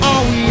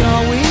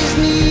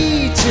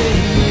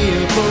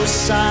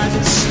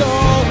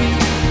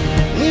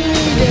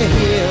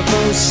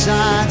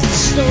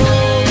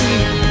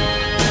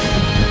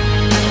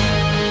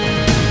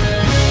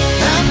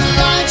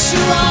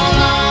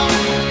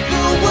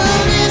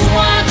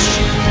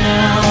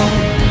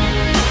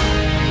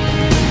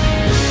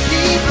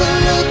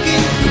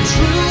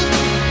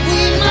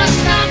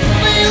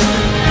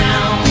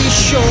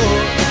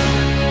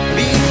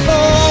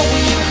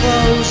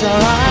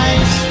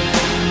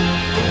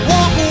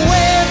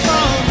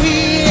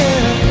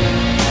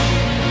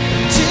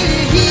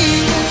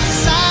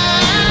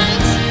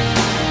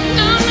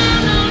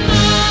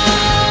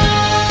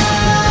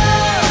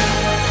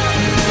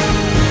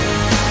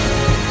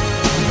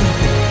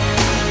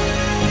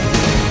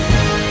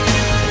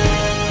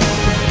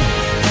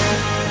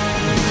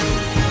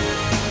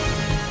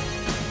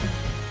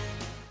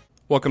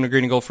Welcome to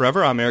Green and Gold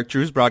Forever. I'm Eric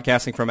Drews,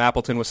 broadcasting from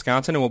Appleton,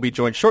 Wisconsin, and we'll be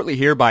joined shortly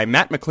here by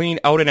Matt McLean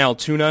out in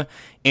Altoona.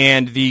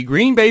 And the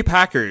Green Bay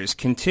Packers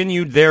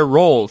continued their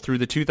roll through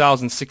the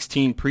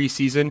 2016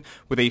 preseason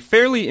with a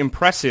fairly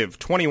impressive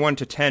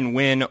 21-10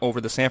 win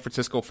over the San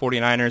Francisco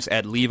 49ers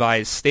at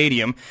Levi's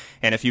Stadium.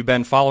 And if you've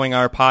been following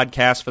our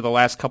podcast for the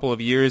last couple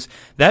of years,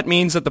 that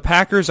means that the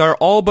Packers are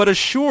all but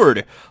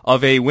assured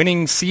of a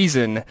winning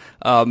season.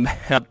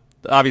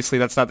 Obviously,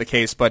 that's not the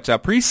case, but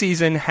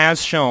preseason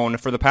has shown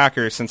for the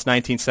Packers since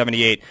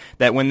 1978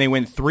 that when they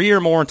win 3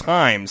 or more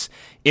times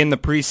in the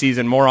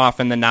preseason, more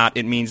often than not,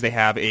 it means they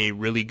have a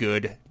really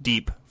good,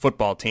 deep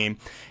football team.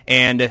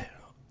 And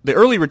the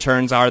early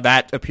returns are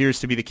that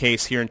appears to be the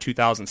case here in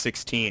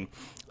 2016.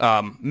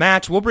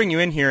 Matt, we'll bring you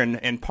in here,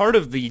 and part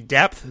of the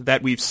depth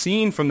that we've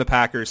seen from the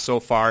Packers so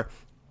far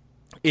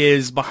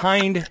is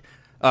behind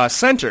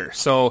center.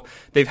 So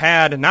they've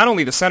had not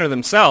only the center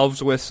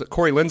themselves with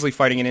Corey Linsley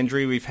fighting an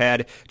injury, we've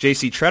had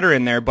J.C. Tretter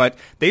in there, but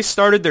they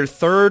started their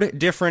third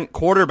different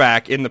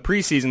quarterback in the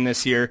preseason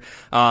this year.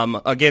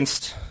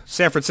 Against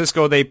San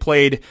Francisco, they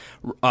played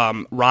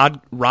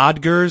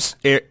Rodgers,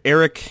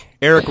 Eric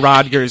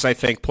Rodgers, I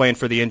think, playing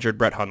for the injured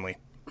Brett Hundley.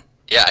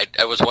 Yeah,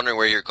 I was wondering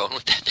where you're going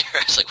with that there.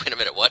 I was like, wait a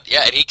minute, what?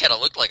 Yeah, and he kind of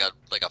looked like a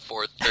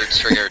third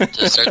stringer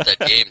to start that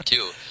game,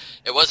 too.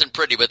 It wasn't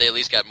pretty, but they at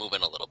least got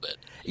moving a little bit.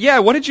 Yeah,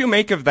 what did you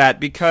make of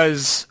that?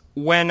 Because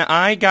when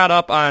I got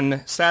up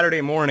on Saturday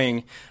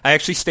morning, I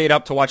actually stayed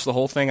up to watch the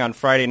whole thing on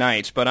Friday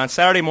night. But on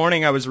Saturday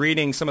morning, I was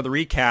reading some of the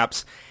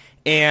recaps,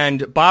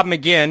 and Bob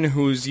McGinn,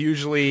 who's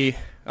usually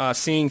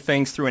seeing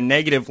things through a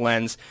negative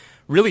lens,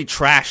 really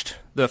trashed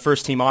the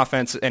first-team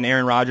offense, and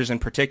Aaron Rodgers in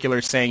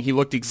particular, saying he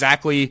looked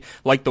exactly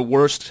like the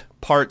worst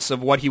parts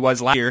of what he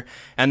was last year.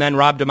 And then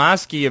Rob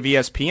Demovsky of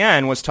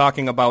ESPN was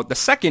talking about the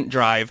second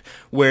drive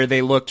where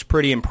they looked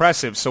pretty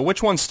impressive. So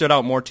which one stood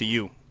out more to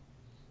you?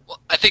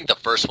 Well, I think the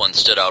first one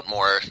stood out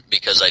more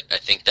because I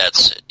think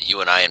that's you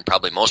and I and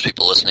probably most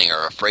people listening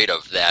are afraid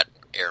of that.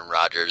 Aaron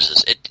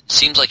Rodgers, it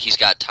seems like he's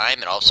got time,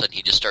 and all of a sudden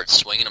he just starts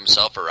swinging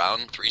himself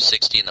around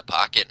 360 in the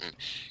pocket and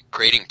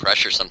creating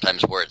pressure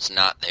sometimes where it's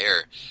not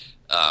there.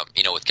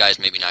 With guys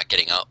maybe not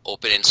getting out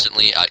open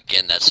instantly.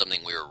 Again, that's something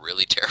we were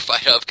really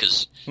terrified of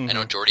because I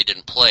know Jordy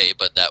didn't play,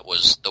 but that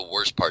was the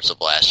worst parts of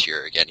last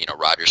year. Again,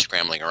 Rodgers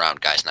scrambling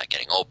around, guys not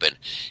getting open,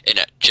 and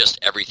just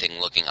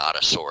everything looking out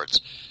of sorts.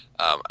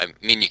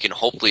 You can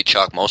hopefully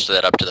chalk most of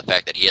that up to the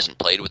fact that he hasn't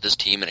played with his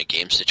team in a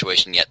game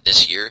situation yet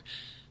this year.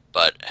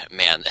 But,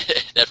 man,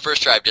 that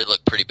first drive did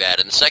look pretty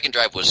bad, and the second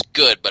drive was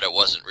good, but it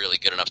wasn't really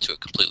good enough to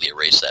completely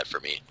erase that for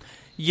me.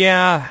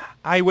 Yeah,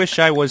 I wish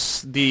I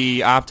was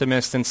the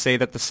optimist and say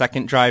that the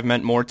second drive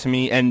meant more to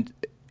me, and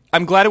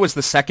I'm glad it was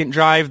the second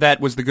drive that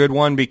was the good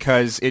one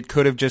because it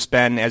could have just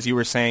been, as you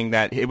were saying,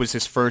 that it was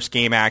his first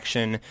game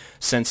action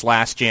since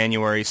last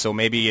January, so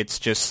maybe it's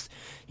just,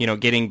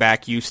 getting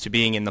back used to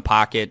being in the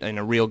pocket in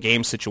a real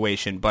game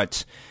situation,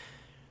 but,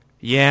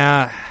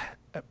 yeah,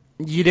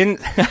 you didn't,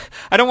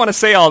 I don't want to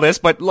say all this,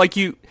 but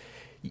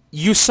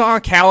you saw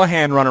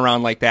Callahan run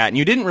around like that, and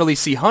you didn't really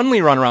see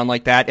Hundley run around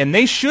like that, and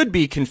they should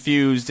be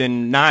confused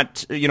and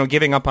not,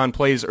 giving up on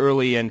plays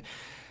early. And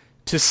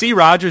to see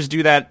Rodgers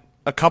do that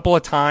a couple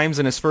of times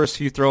in his first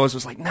few throws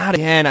was like, not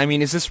again. I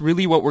mean, is this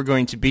really what we're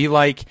going to be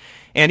like?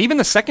 And even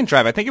the second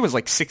drive, I think it was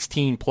like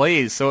 16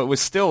 plays, so it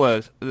was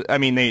still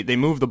they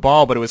moved the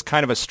ball, but it was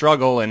kind of a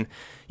struggle. And,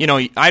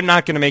 I'm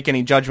not going to make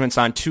any judgments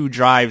on 2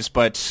 drives,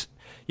 but,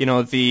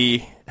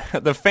 the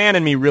fan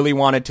in me really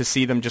wanted to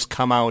see them just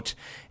come out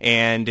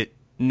and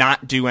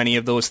not do any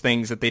of those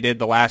things that they did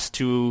the last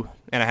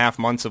 2.5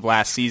 months of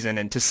last season.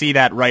 And to see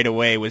that right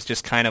away was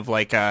just kind of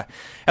like at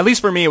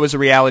least for me, it was a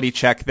reality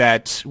check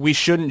that we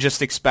shouldn't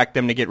just expect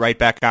them to get right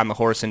back on the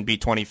horse and beat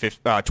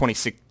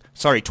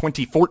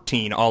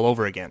 2014 all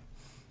over again.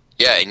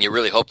 Yeah, and you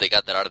really hope they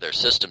got that out of their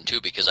system, too,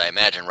 because I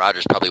imagine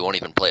Rodgers probably won't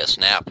even play a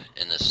snap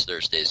in this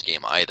Thursday's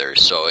game either.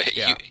 So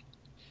yeah.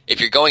 If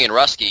you're going in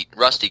rusty,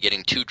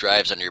 getting 2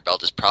 drives under your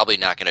belt is probably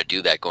not going to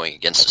do that going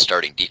against the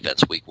starting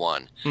defense week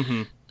 1.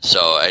 Mm-hmm.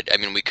 So,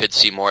 we could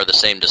see more of the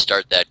same to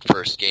start that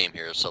first game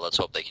here, so let's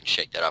hope they can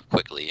shake that up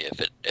quickly if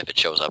it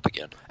shows up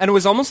again. And it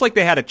was almost like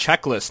they had a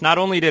checklist. Not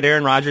only did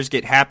Aaron Rodgers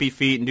get happy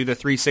feet and do the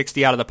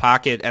 360 out of the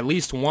pocket at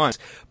least once,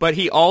 but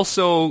he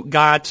also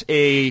got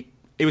it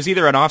was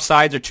either an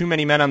offsides or too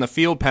many men on the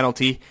field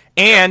penalty,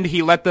 and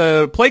he let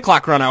the play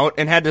clock run out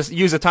and had to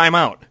use a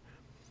timeout.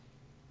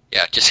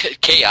 Yeah, just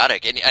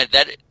chaotic. And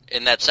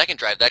in that second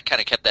drive, that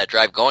kind of kept that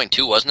drive going,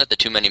 too, wasn't it? The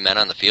too many men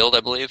on the field, I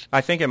believe? I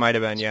think it might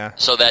have been, yeah.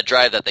 So that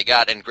drive that they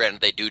got, and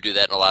granted, they do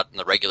that a lot in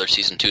the regular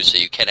season, too, so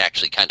you can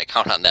actually kind of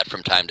count on that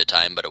from time to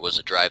time, but it was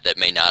a drive that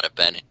may not have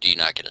been, do you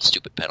not get a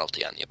stupid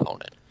penalty on the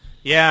opponent?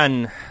 Yeah,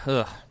 and,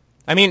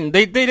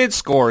 they did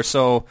score,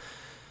 so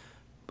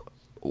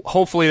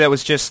hopefully that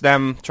was just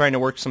them trying to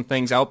work some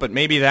things out, but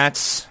maybe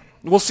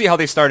we'll see how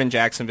they start in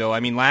Jacksonville.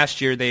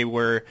 Last year they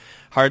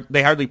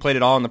hardly played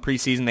at all in the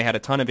preseason. They had a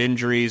ton of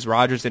injuries.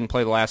 Rodgers didn't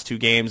play the last 2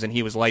 games, and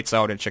he was lights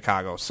out in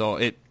Chicago. So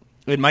it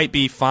might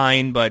be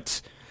fine,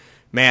 but,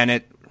 man,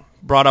 it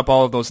brought up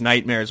all of those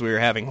nightmares we were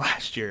having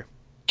last year.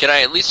 Can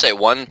I at least say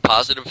one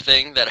positive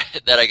thing that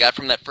I got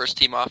from that first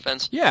team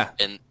offense? Yeah.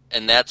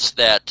 And that's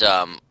that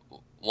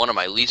one of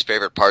my least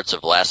favorite parts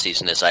of last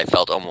season is I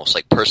felt almost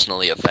like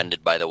personally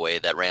offended by the way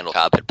that Randall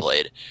Cobb had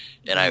played.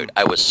 And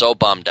I was so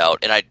bummed out.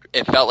 And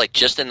it felt like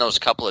just in those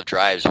couple of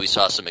drives we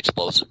saw some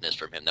explosiveness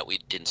from him that we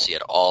didn't see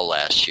at all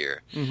last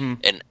year. Mm-hmm.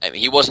 And I mean,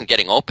 he wasn't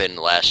getting open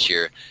last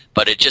year,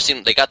 but it just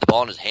seemed they got the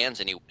ball in his hands,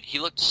 and he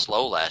looked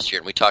slow last year,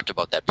 and we talked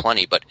about that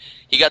plenty, but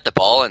he got the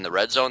ball in the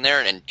red zone there,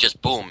 and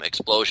just boom,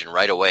 explosion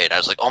right away. And I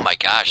was like, oh my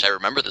gosh, I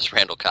remember this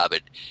Randall Cobb.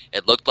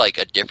 It looked like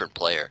a different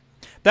player.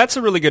 That's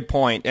a really good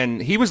point,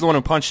 and he was the one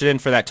who punched it in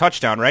for that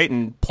touchdown, right,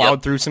 and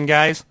plowed through some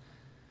guys?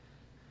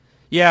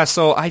 Yeah,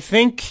 so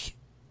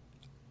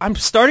I'm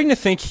starting to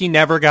think he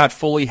never got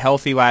fully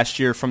healthy last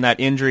year from that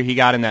injury he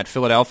got in that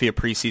Philadelphia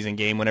preseason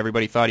game when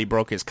everybody thought he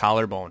broke his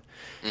collarbone.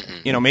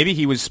 Mm-hmm. Maybe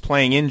he was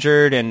playing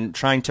injured and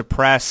trying to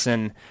press,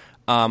 and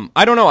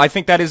I don't know. I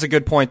think that is a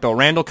good point, though.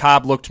 Randall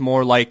Cobb looked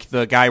more like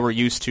the guy we're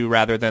used to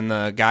rather than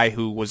the guy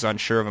who was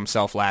unsure of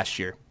himself last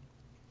year.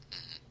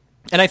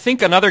 And I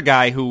think another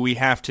guy who we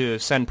have to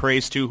send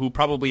praise to, who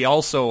probably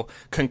also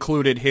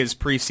concluded his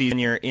preseason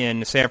year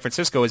in San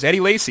Francisco, is Eddie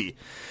Lacy,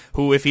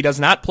 who, if he does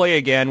not play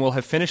again, will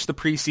have finished the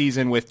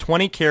preseason with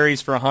 20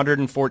 carries for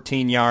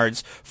 114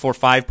 yards for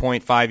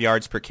 5.5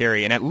 yards per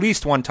carry, and at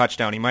least one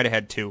touchdown. He might have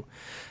had two.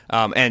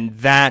 And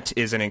that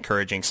is an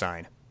encouraging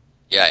sign.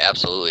 Yeah,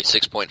 absolutely.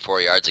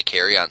 6.4 yards a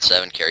carry on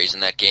 7 carries in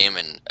that game,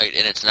 and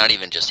it's not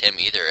even just him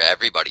either.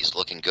 Everybody's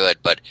looking good,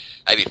 but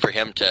I mean, for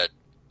him to...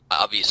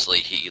 Obviously,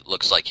 he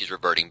looks like he's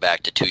reverting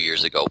back to 2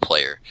 years ago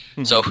player.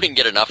 Mm-hmm. So if we can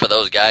get enough of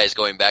those guys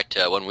going back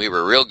to when we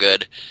were real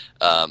good,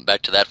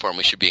 back to that form,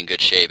 we should be in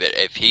good shape.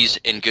 If he's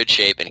in good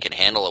shape and can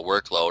handle a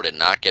workload and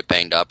not get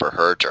banged up or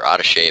hurt or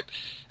out of shape,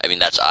 I mean,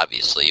 that's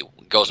obviously,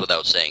 goes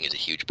without saying, is a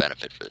huge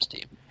benefit for this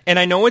team. And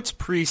I know it's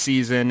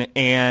preseason,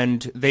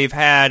 and they've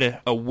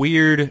had a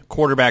weird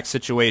quarterback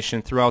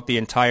situation throughout the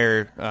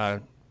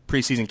entire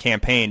preseason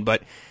campaign,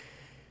 but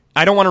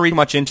I don't want to read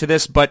much into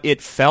this, but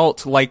it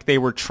felt like they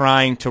were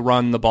trying to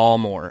run the ball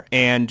more.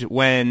 And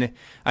when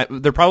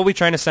they're probably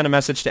trying to send a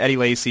message to Eddie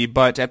Lacy,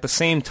 but at the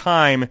same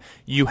time,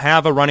 you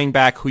have a running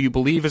back who you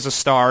believe is a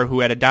star who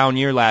had a down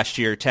year last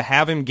year, to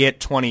have him get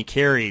 20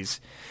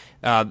 carries.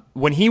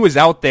 When he was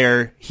out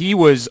there, he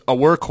was a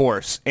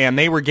workhorse, and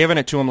they were giving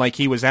it to him like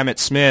he was Emmitt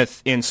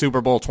Smith in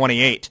Super Bowl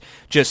 28,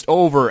 just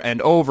over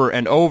and over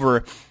and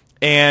over.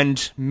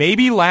 And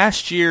maybe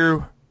last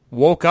year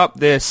woke up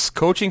this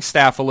coaching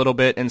staff a little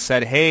bit and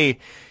said, hey,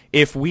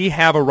 if we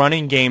have a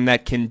running game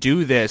that can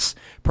do this,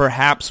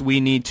 perhaps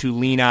we need to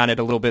lean on it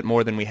a little bit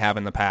more than we have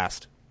in the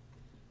past.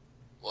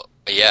 Well,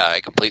 yeah,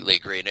 I completely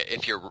agree.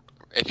 If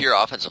your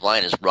offensive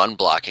line is run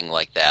blocking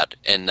like that,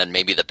 and then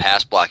maybe the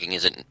pass blocking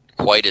isn't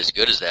quite as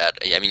good as that,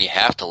 I mean, you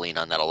have to lean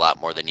on that a lot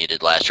more than you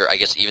did last year. I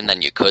guess even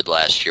than you could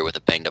last year with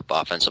a banged-up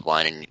offensive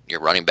line and your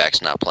running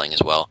back's not playing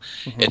as well.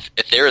 Mm-hmm.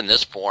 If they're in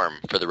this form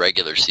for the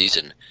regular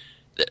season,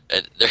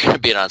 they're going to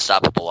be an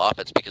unstoppable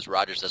offense because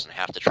Rodgers doesn't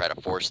have to try to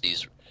force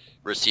these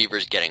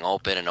receivers getting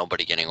open and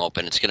nobody getting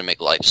open. It's going to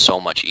make life so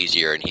much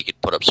easier, and he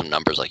could put up some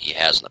numbers like he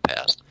has in the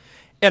past.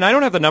 And I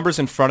don't have the numbers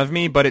in front of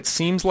me, but it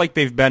seems like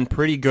they've been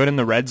pretty good in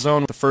the red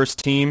zone with the first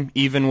team,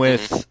 even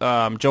with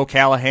Joe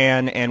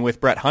Callahan and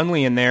with Brett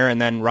Hundley in there,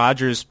 and then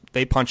Rodgers,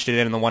 they punched it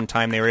in the one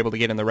time they were able to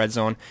get in the red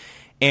zone.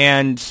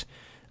 And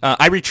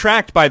I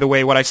retract, by the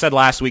way, what I said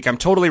last week. I'm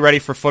totally ready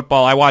for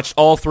football. I watched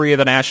all 3 of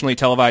the nationally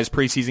televised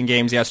preseason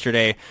games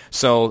yesterday.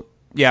 So,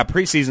 yeah,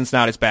 preseason's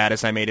not as bad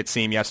as I made it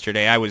seem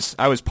yesterday. I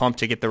was pumped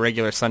to get the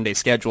regular Sunday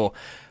schedule.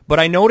 But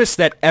I noticed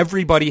that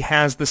everybody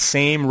has the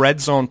same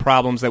red zone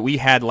problems that we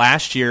had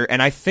last year,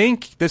 and I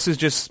think this is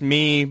just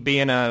me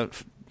being a,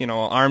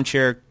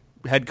 armchair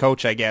head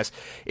coach, I guess.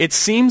 It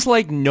seems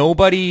like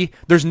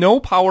there's no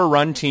power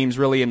run teams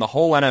really in the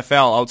whole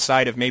NFL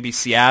outside of maybe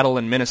Seattle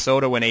and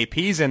Minnesota when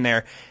AP's in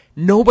there.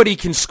 Nobody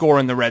can score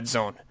in the red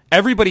zone.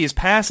 Everybody is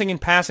passing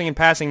and passing and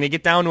passing. They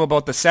get down to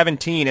about the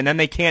 17, and then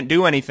they can't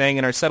do anything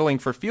and are settling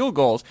for field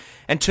goals.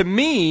 And to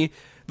me,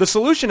 the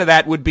solution to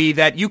that would be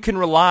that you can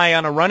rely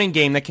on a running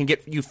game that can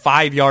get you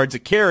 5 yards a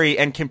carry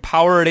and can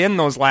power it in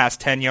those last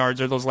 10 yards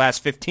or those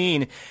last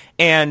 15.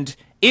 And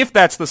if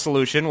that's the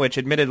solution, which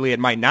admittedly it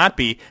might not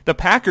be, the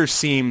Packers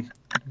seem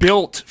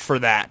built for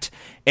that.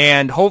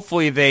 And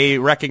hopefully they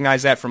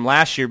recognize that from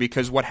last year,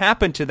 because what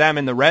happened to them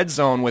in the red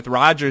zone with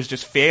Rodgers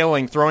just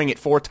failing, throwing it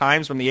 4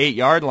 times from the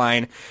 8-yard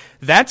line,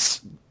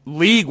 that's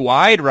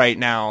league-wide right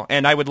now.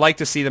 And I would like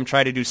to see them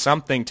try to do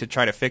something to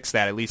try to fix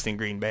that, at least in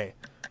Green Bay.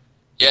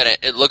 Yeah, and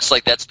it looks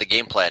like that's the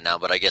game plan now,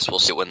 but I guess we'll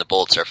see when the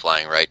bullets are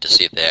flying, right, to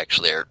see if they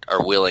actually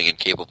are willing and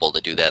capable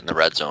to do that in the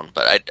red zone.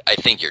 But I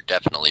think you're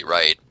definitely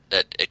right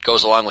that it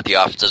goes along with the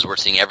offenses we're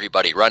seeing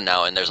everybody run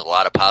now, and there's a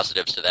lot of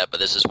positives to that, but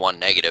this is one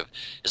negative,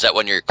 is that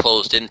when you're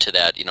closed into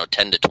that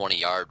 10 to 20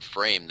 yard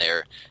frame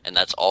there, and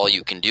that's all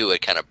you can do,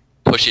 it kind of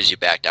pushes you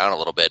back down a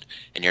little bit,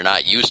 and you're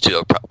not used to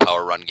a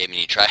power run game, and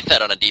you try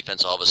that on a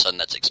defense all of a sudden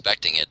that's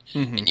expecting it,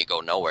 and you go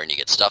nowhere, and you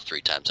get stuffed 3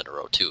 times in a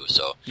row too.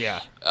 So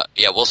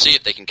we'll see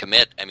if they can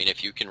commit. I mean,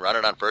 if you can run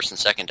it on first and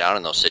second down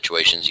in those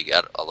situations, you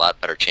got a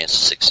lot better chance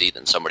to succeed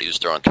than somebody who's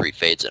throwing 3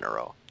 fades in a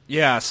row.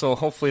 Yeah, so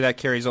hopefully that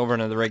carries over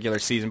into the regular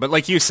season. But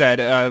like you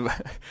said,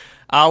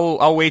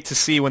 I'll wait to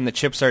see when the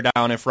chips are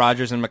down if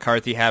Rodgers and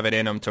McCarthy have it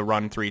in them to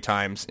run 3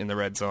 times in the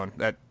red zone.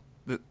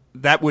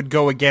 That would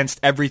go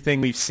against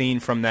everything we've seen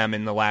from them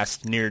in the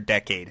last near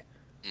decade.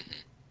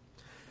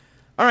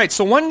 All right,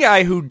 so one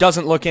guy who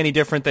doesn't look any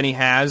different than he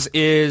has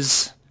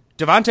is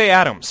Davante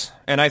Adams.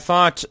 And I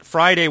thought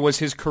Friday was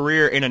his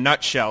career in a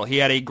nutshell. He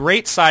had a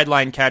great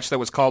sideline catch that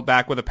was called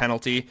back with a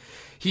penalty.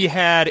 He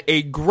had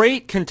a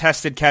great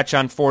contested catch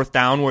on 4th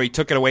down where he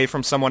took it away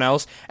from someone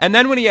else. And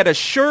then when he had a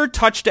sure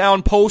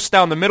touchdown post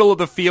down the middle of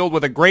the field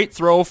with a great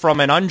throw from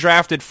an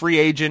undrafted free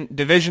agent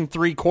Division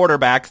III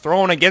quarterback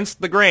thrown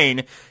against the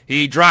grain,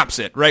 he drops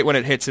it right when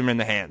it hits him in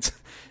the hands.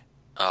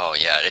 Oh,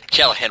 yeah.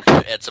 Callahan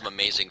had some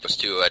amazing throws,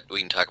 too. We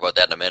can talk about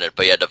that in a minute.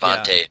 But, yeah,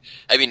 Davante,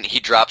 I mean, he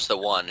drops the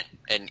one,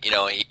 and,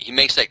 he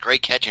makes that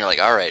great catch, and you're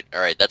like, all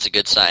right, that's a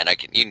good sign.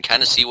 You can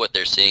kind of see what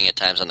they're seeing at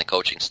times on the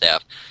coaching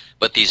staff.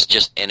 But these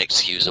just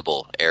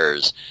inexcusable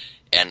errors,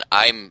 and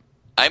I'm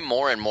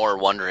more and more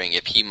wondering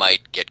if he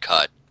might get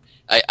cut.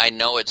 I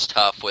know it's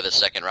tough with a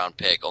second-round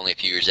pick only a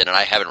few years in, and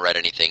I haven't read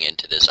anything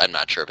into this. I'm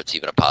not sure if it's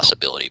even a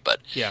possibility, but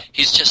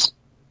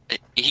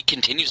he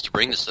continues to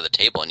bring this to the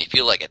table, and you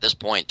feel like at this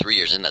point, 3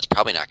 years in, that's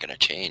probably not going to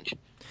change.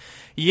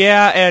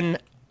 Yeah, and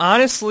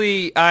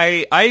honestly,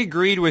 I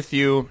agreed with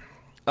you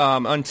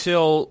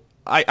until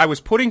I was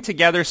putting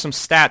together some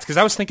stats, because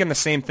I was thinking the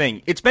same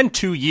thing. It's been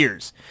 2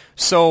 years,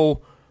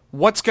 so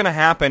what's going to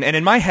happen? And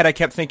in my head, I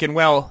kept thinking,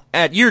 well,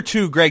 at year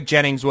 2, Greg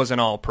Jennings was an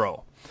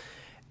all-pro.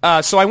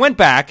 So I went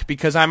back,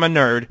 because I'm a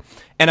nerd,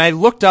 and I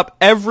looked up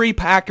every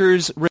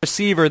Packers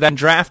receiver that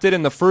drafted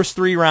in the first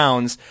 3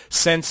 rounds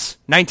since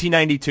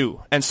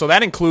 1992. And so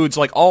that includes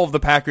like all of the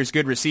Packers'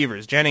 good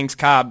receivers, Jennings,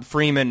 Cobb,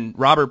 Freeman,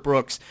 Robert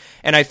Brooks.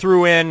 And I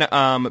threw in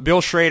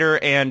Bill Schrader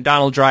and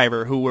Donald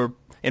Driver, who were,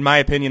 in my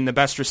opinion, the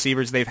best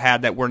receivers they've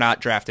had that were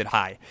not drafted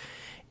high.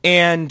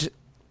 And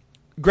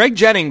Greg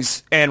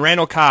Jennings and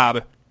Randall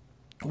Cobb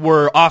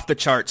were off the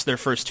charts their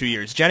first 2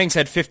 years. Jennings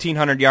had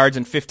 1,500 yards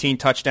and 15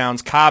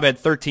 touchdowns. Cobb had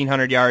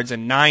 1,300 yards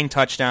and 9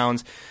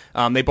 touchdowns.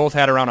 They both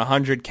had around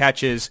 100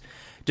 catches.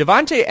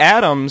 Davante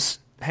Adams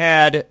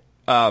had,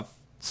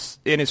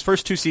 in his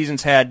first 2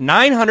 seasons, had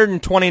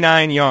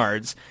 929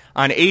 yards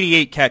on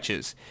 88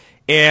 catches.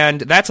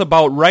 And that's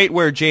about right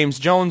where James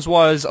Jones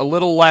was, a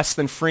little less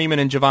than Freeman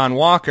and Javon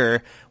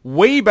Walker,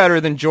 way better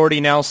than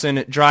Jordy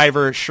Nelson,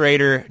 Driver,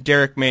 Schrader,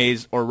 Derek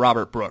Mays, or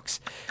Robert Brooks.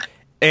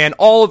 And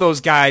all of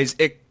those guys,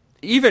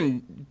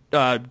 even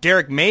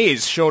Derek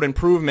Mays showed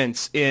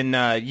improvements in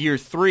year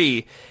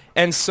 3.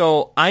 And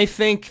so I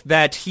think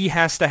that he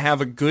has to have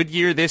a good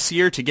year this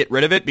year to get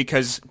rid of it,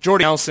 because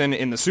Jordy Nelson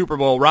in the Super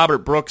Bowl,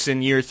 Robert Brooks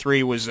in year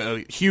 3 was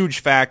a huge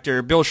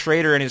factor. Bill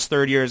Schrader in his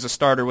 3rd year as a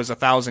starter was a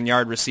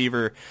 1,000-yard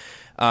receiver.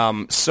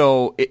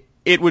 So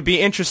it would be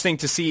interesting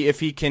to see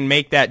if he can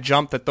make that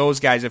jump that those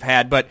guys have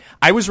had. But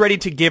I was ready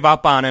to give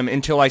up on him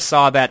until I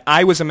saw that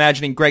I was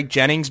imagining Greg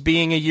Jennings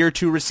being a year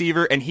 2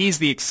 receiver, and he's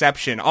the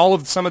exception.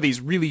 Some of these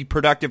really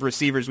productive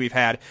receivers we've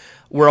had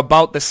were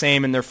about the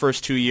same in their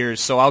first 2 years,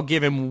 so I'll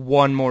give him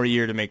 1 more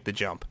year to make the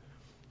jump.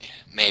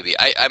 Maybe.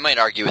 I might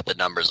argue with the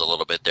numbers a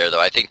little bit there, though.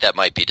 I think that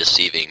might be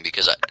deceiving,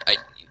 because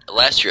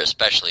last year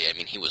especially, I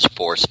mean, he was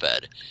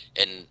force-fed,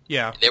 and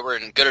they were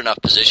in good enough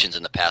positions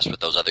in the past with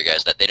those other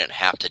guys that they didn't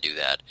have to do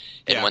that.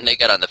 And when they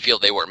got on the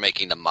field, they weren't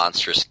making the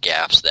monstrous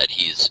gaffes that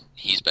he's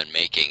been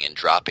making and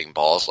dropping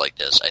balls like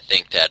this. I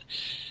think that,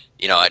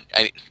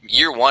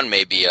 year 1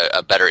 may be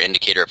a better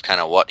indicator of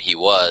kind of what he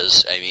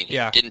was. I mean, he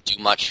didn't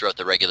do much throughout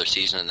the regular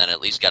season, and then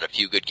at least got a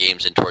few good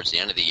games in towards the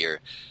end of the year.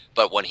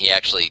 But when he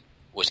actually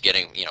was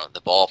getting,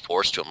 the ball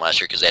forced to him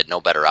last year because they had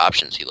no better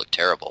options, he looked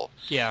terrible.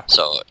 Yeah.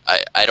 So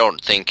I don't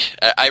think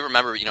 – I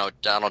remember,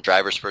 Donald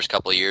Driver's first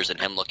couple of years and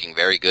him looking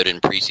very good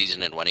in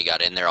preseason and when he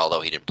got in there,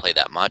 although he didn't play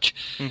that much.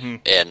 Mm-hmm.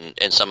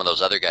 And some of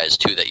those other guys,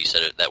 too, that you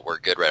said that were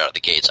good right out of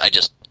the gates.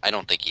 I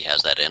don't think he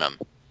has that in him.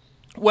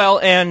 Well,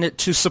 and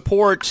to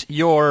support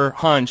your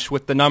hunch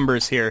with the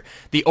numbers here,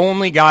 the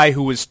only guy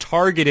who was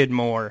targeted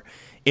more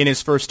in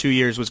his first 2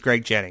 years was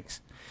Greg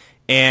Jennings.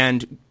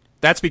 And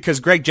that's because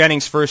Greg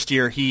Jennings' first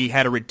year, he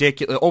had a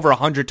ridiculous over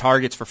 100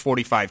 targets for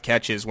 45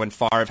 catches when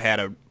Favre had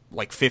a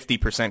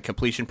 50%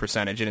 completion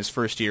percentage in his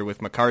first year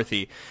with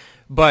McCarthy.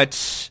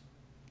 But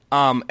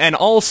and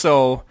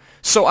also,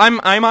 so I'm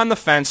on the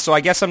fence. So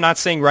I guess I'm not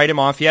saying write him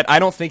off yet. I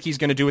don't think he's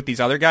going to do what these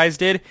other guys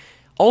did.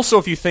 Also,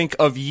 if you think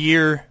of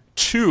year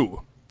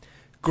 2,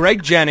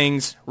 Greg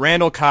Jennings,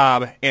 Randall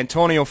Cobb,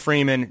 Antonio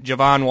Freeman,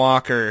 Javon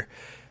Walker.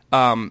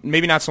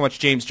 Maybe not so much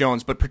James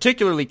Jones, but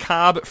particularly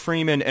Cobb,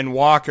 Freeman, and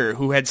Walker,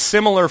 who had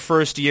similar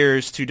first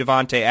years to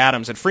Davante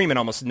Adams, and Freeman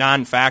almost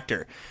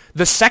non-factor.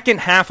 The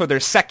second half of their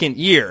second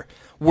year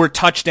were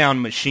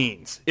touchdown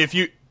machines. If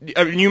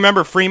I mean, you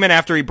remember Freeman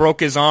after he broke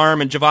his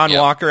arm and Javon Yep.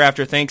 Walker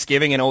after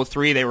Thanksgiving in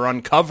 2003, they were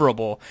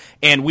uncoverable,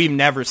 and we've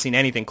never seen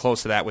anything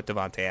close to that with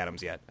Devontae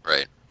Adams yet.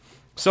 Right.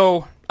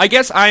 So I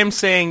guess I am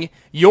saying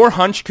your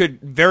hunch could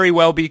very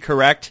well be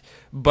correct,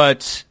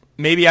 but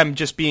maybe I'm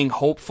just being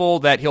hopeful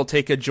that he'll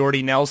take a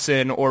Jordy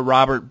Nelson or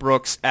Robert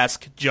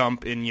Brooks-esque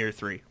jump in year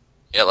 3.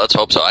 Yeah, let's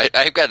hope so.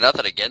 I've got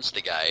nothing against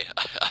the guy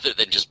other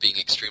than just being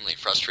extremely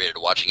frustrated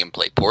watching him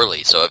play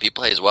poorly. So if he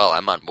plays well,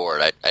 I'm on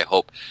board. I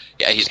hope.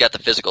 Yeah, he's got the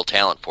physical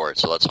talent for it,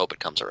 so let's hope it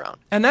comes around.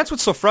 And that's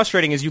what's so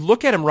frustrating is you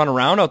look at him run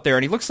around out there,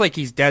 and he looks like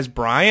he's Des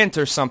Bryant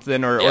or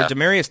something, or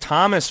Demaryius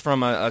Thomas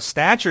from a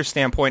stature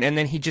standpoint, and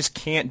then he just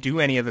can't do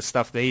any of the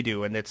stuff they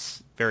do, and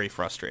it's very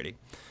frustrating.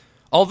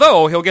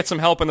 Although he'll get some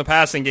help in the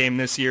passing game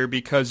this year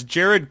because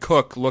Jared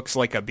Cook looks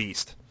like a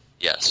beast.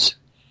 Yes.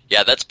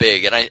 Yeah, that's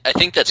big, and I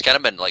think that's kind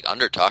of been like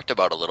under-talked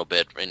about a little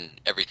bit in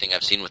everything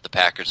I've seen with the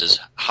Packers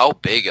is how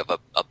big of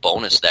a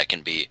bonus that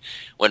can be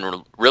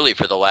when really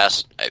for the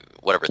last,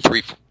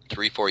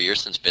 4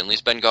 years since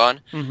Finley's been gone,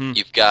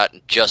 you've got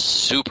just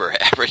super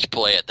average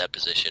play at that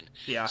position.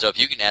 Yeah. So if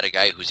you can add a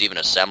guy who's even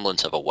a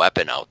semblance of a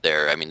weapon out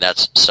there, I mean,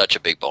 that's such a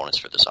big bonus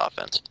for this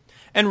offense.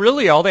 And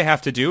really all they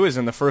have to do is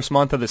in the first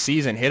month of the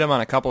season hit him on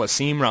a couple of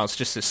seam routes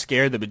just to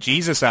scare the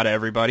bejesus out of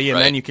everybody,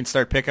 and then you can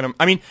start picking them.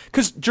 I mean,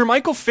 because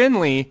Jermichael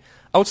Finley,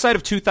 outside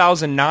of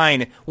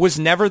 2009, was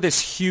never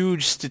this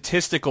huge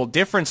statistical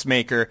difference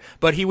maker,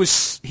 but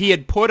he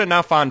had put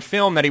enough on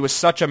film that he was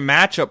such a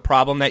matchup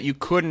problem that you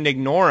couldn't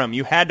ignore him.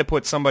 You had to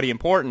put somebody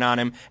important on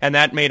him, and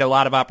that made a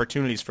lot of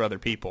opportunities for other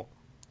people.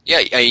 Yeah,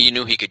 you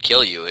knew he could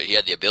kill you. He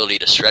had the ability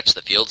to stretch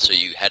the field, so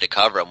you had to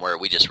cover him where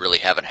we just really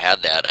haven't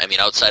had that. I mean,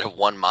 outside of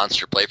one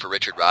monster play for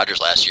Richard Rodgers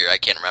last year, I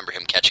can't remember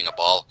him catching a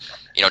ball,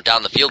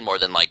 down the field more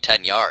than like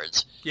 10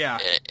 yards. Yeah.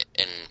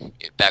 And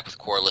back with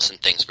Corliss and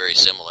things very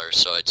similar.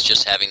 So it's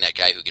just having that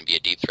guy who can be a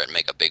deep threat and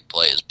make a big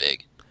play is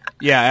big.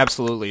 Yeah,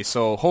 absolutely.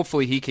 So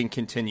hopefully he can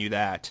continue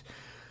that.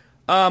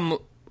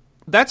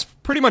 That's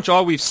pretty much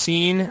all we've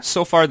seen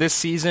so far this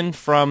season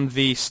from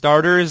the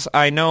starters.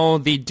 I know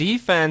the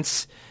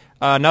defense,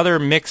 another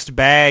mixed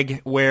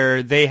bag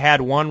where they had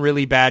one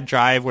really bad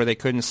drive where they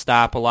couldn't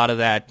stop a lot of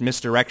that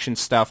misdirection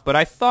stuff. But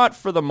I thought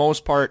for the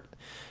most part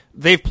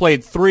they've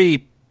played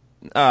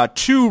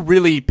two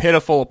really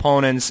pitiful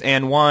opponents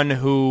and one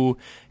who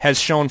has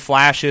shown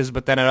flashes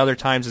but then at other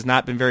times has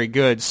not been very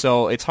good.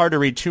 So it's hard to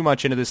read too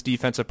much into this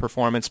defensive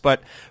performance.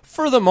 But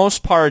for the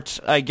most part,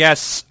 I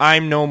guess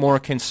I'm no more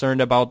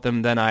concerned about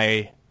them than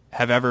I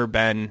have ever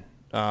been,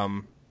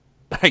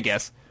 I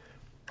guess.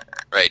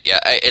 Right, yeah,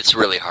 it's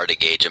really hard to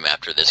gauge him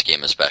after this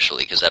game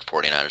especially because that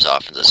 49ers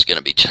offense is going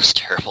to be just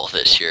terrible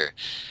this year.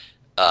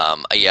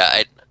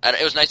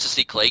 It was nice to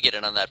see Clay get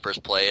in on that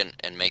first play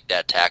and make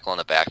that tackle in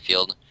the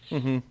backfield.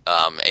 Mm-hmm.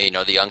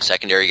 The young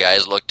secondary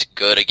guys looked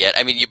good again.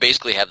 I mean, you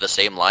basically have the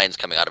same lines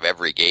coming out of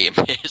every game.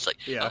 It's like,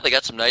 they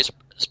got some nice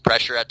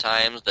pressure at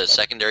times. The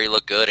secondary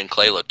looked good, and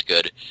Clay looked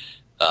good.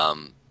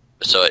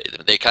 So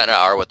they kind of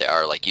are what they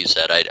are, like you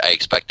said. I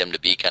expect them to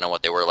be kind of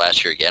what they were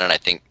last year again, and I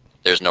think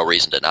there's no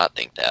reason to not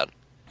think that.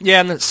 Yeah,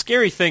 and the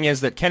scary thing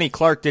is that Kenny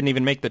Clark didn't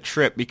even make the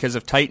trip because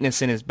of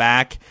tightness in his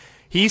back.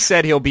 He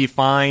said he'll be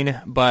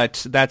fine,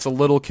 but that's a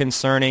little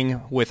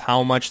concerning with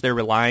how much they're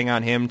relying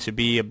on him to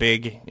be a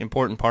big,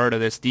 important part of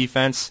this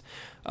defense.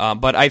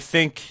 But I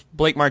think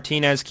Blake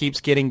Martinez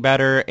keeps getting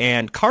better,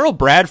 and Carl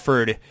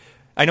Bradford,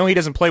 I know he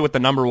doesn't play with the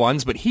number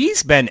ones, but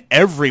he's been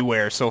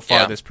everywhere so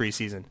far this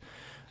preseason.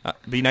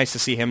 Be nice to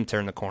see him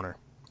turn the corner.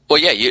 Well,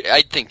 yeah,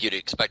 I think you'd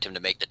expect him to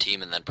make the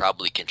team and then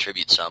probably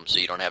contribute some, so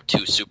you don't have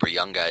two super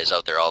young guys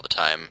out there all the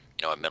time.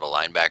 A middle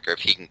linebacker, if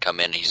he can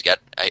come in, he's got.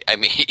 I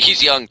mean,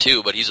 he's young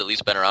too, but he's at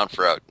least been around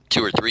for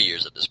 2 or 3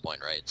 years at this point,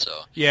 right? So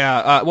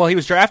yeah, well, he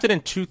was drafted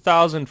in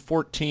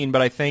 2014,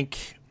 but I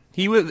think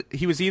he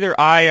was either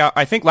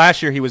I think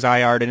last year he was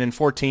IR'd, and in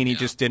 14 he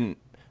just didn't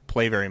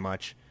play very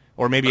much,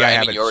 or maybe but, I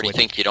haven't. You already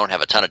think you don't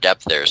have a ton of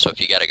depth there, so if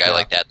you got a guy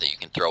like that you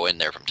can throw in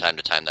there from time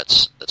to time,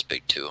 that's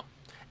big too.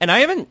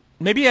 And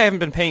Maybe I haven't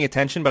been paying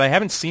attention, but I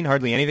haven't seen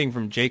hardly anything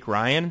from Jake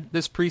Ryan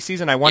this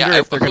preseason. I wonder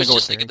if they're going to go. I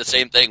was just thinking the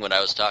same thing when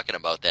I was talking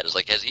about that. It's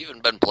like, has he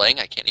even been playing?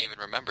 I can't even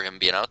remember him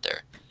being out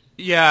there.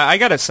 Yeah, I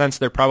got a sense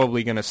they're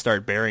probably going to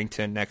start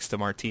Barrington next to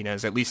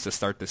Martinez, at least to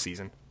start the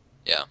season.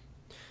 Yeah.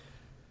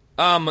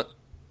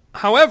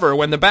 However,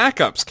 when the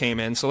backups came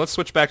in, so let's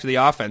switch back to the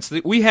offense.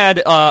 We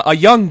had a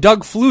young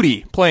Doug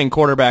Flutie playing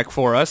quarterback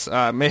for us.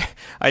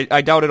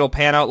 I doubt it'll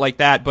pan out like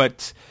that,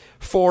 but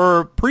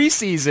for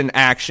preseason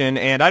action,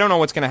 and I don't know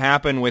what's going to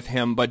happen with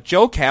him, but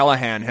Joe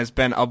Callahan has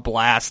been a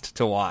blast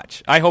to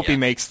watch. I hope he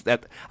makes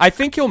that. I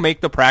think he'll make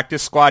the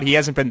practice squad. He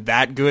hasn't been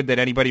that good that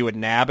anybody would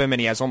nab him,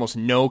 and he has almost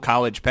no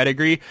college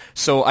pedigree.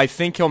 So I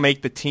think he'll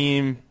make the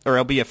team, or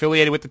he'll be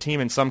affiliated with the team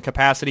in some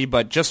capacity,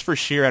 but just for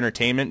sheer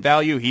entertainment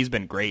value, he's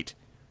been great.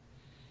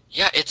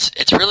 Yeah,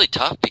 it's really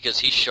tough because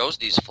he shows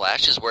these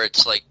flashes where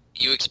it's like,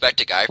 you expect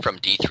a guy from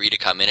D3 to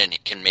come in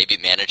and can maybe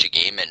manage a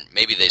game, and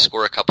maybe they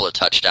score a couple of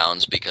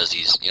touchdowns because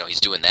he's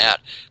doing that.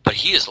 But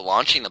he is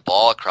launching the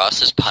ball across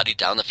his body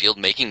down the field,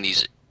 making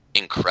these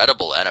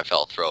incredible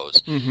NFL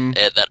throws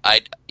that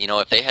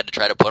if they had to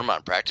try to put him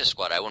on practice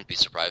squad, I wouldn't be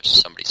surprised if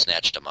somebody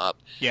snatched him up.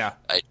 Yeah.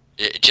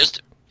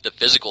 Just the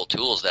physical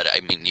tools that,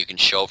 you can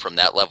show from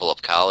that level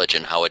of college,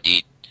 and how a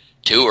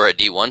D2 or a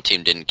D1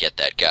 team didn't get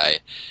that guy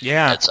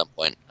at some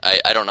point.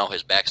 I don't know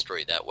his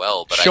backstory that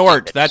well.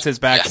 But that's his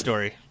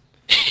backstory.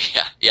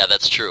 Yeah,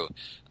 that's true.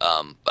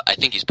 But I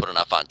think he's put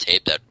enough on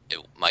tape that it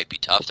might be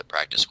tough to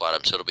practice squad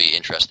him, so it'll be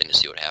interesting to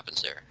see what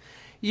happens there.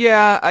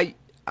 Yeah,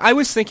 I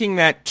was thinking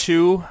that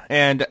too,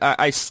 and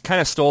I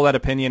kind of stole that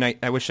opinion.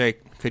 I wish I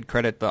could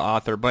credit the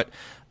author, but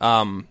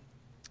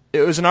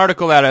it was an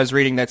article that I was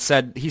reading that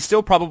said he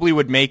still probably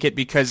would make it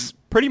because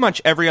pretty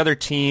much every other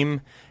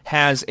team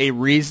has a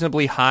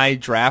reasonably high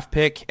draft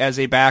pick as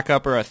a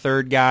backup or a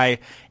third guy,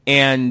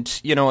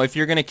 and if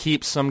you're going to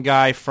keep some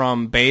guy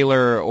from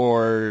Baylor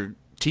or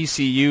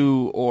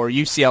TCU or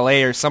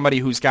UCLA or somebody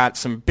who's got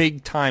some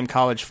big-time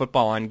college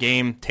football on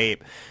game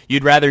tape,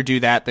 you'd rather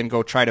do that than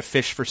go try to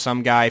fish for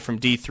some guy from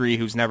D3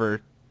 who's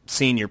never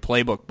seen your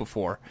playbook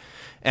before.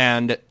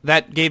 And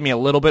that gave me a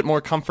little bit more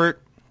comfort.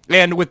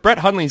 And with Brett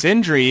Hundley's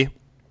injury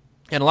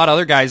and a lot of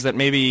other guys that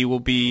maybe will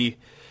be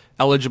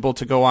eligible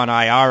to go on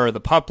IR or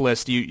the PUP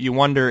list, you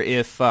wonder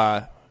if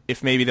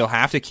maybe they'll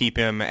have to keep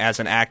him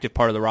as an active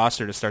part of the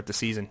roster to start the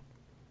season.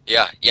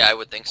 Yeah, I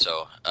would think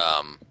so.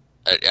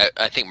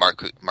 I think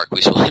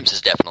Marquise Williams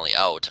is definitely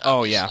out. Obviously.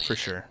 Oh, yeah, for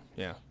sure.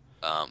 Yeah.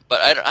 But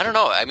I don't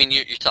know.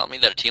 You're telling me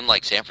that a team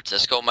like San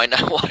Francisco might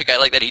not want a guy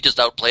like that. He just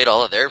outplayed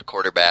all of their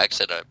quarterbacks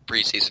in a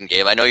preseason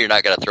game. I know you're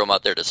not going to throw him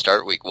out there to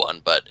start week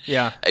 1, but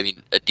yeah.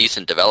 A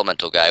decent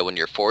developmental guy when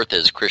your fourth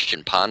is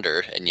Christian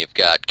Ponder and you've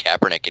got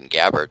Kaepernick and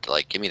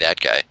Gabbert. Give me that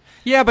guy.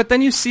 Yeah, but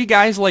then you see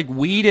guys like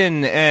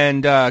Whedon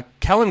and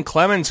Kellen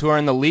Clemens who are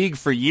in the league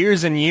for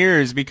years and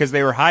years because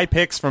they were high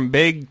picks from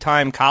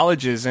big-time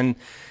colleges, and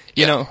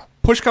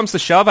push comes to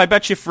shove, I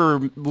bet you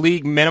for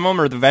league minimum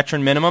or the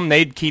veteran minimum,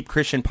 they'd keep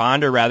Christian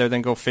Ponder rather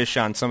than go fish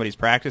on somebody's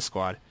practice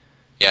squad.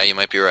 Yeah, you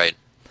might be right.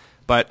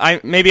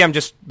 But maybe I'm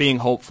just being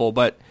hopeful,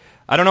 but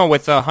I don't know.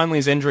 With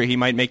Hundley's injury, he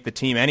might make the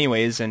team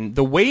anyways. And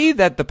the way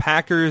that the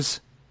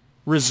Packers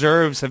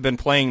reserves have been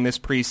playing this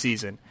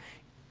preseason,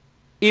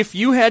 if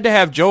you had to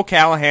have Joe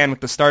Callahan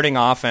with the starting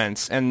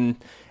offense and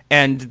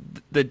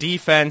the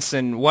defense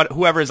and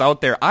whoever's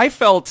out there, I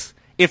felt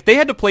if they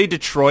had to play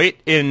Detroit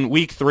in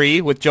week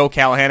 3 with Joe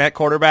Callahan at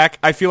quarterback,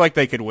 I feel like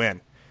they could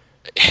win.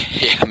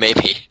 Yeah,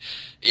 maybe.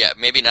 Yeah,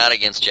 maybe not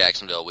against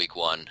Jacksonville week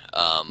 1.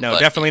 No,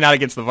 definitely not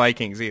against the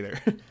Vikings either.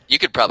 You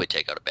could probably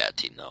take out a bad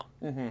team, though.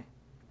 Mm-hmm.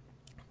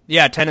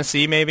 Yeah,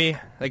 Tennessee maybe.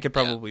 They could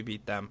probably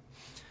beat them.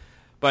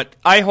 But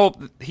I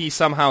hope he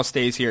somehow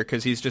stays here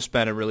because he's just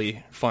been a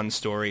really fun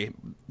story.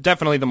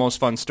 Definitely the most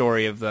fun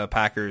story of the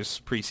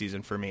Packers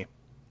preseason for me.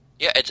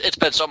 Yeah, it's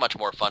been so much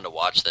more fun to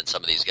watch than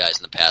some of these guys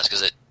in the past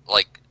because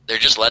they're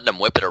just letting them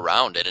whip it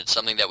around, and it's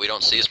something that we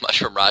don't see as much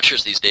from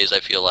Rodgers these days,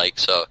 I feel like.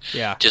 So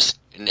yeah. Just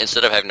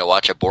instead of having to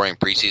watch a boring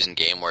preseason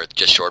game where it's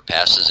just short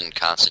passes and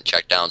constant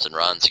checkdowns and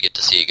runs, you get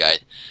to see a guy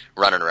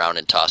running around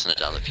and tossing it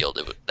down the field.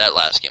 That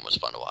last game was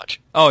fun to watch.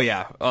 Oh,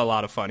 yeah, a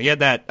lot of fun. He had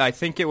that, I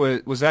think it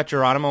was that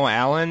Geronimo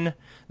Allen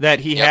that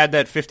he had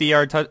that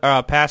 50-yard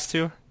pass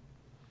to?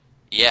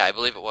 Yeah, I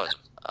believe it was.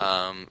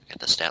 Got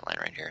the stat line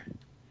right here.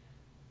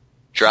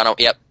 Geronimo,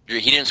 yep.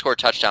 He didn't score a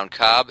touchdown.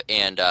 Cobb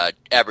and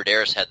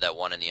Aberderis had that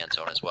one in the end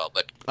zone as well.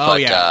 But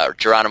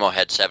Geronimo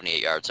had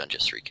 78 yards on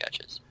just 3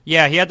 catches.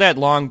 Yeah, he had that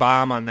long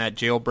bomb on that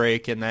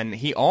jailbreak, and then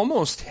he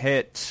almost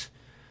hit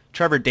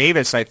Trevor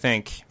Davis, I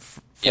think,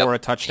 for a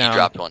touchdown. He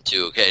dropped one,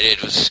 too.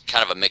 It was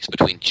kind of a mix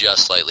between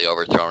just slightly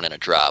overthrown and a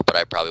drop, but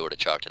I probably would have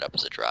chalked it up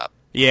as a drop.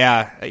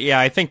 Yeah,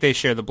 I think they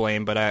share the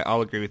blame, but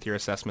I'll agree with your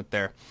assessment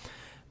there.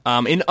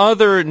 In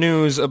other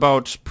news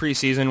about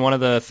preseason, one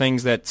of the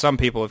things that some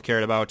people have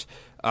cared about,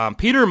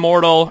 Peter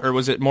Mortel, or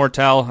was it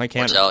Mortel? I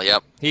can't. Mortel,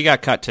 yep. He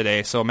got cut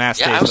today, so Mass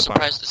stays. Yeah, I was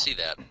surprised to see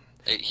that.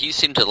 He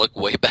seemed to look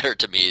way better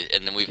to me,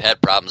 and then we've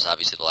had problems,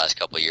 obviously, the last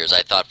couple of years.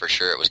 I thought for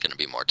sure it was going to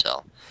be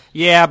Mortel.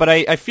 Yeah, but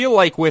I feel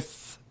like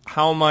with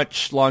how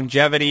much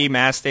longevity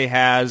Mastay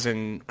has,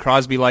 and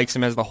Crosby likes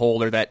him as the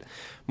holder, that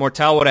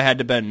Mortel would have had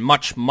to been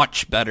much,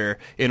 much better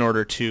in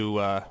order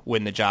to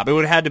win the job. It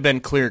would have had to been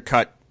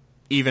clear-cut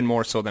even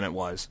more so than it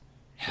was.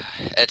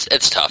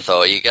 It's tough,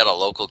 though. You got a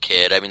local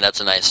kid. I mean,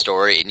 that's a nice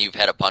story, and you've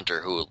had a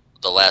punter who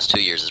the last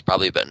 2 years has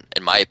probably been,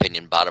 in my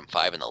opinion, bottom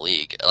 5 in the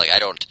league.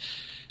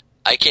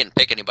 I can't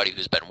pick anybody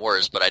who's been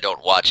worse, but I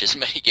don't watch as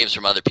many games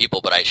from other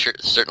people, but I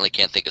certainly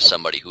can't think of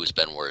somebody who's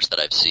been worse that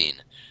I've seen.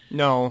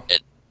 No.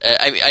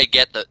 I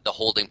get that the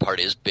holding part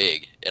is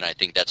big, and I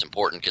think that's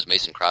important because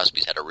Mason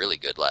Crosby's had a really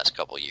good last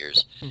couple of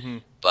years. Mm-hmm.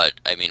 But,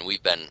 I mean,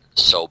 we've been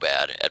so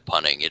bad at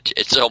punting.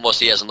 It's almost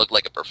he hasn't looked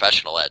like a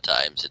professional at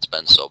times. It's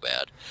been so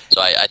bad.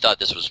 So I thought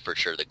this was for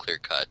sure the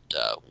clear-cut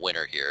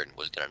winner here and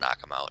was going to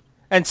knock him out.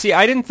 And see,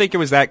 I didn't think it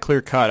was that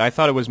clear-cut. I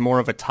thought it was more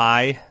of a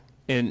tie,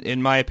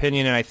 in my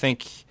opinion, and I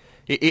think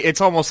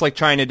it's almost like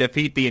trying to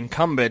defeat the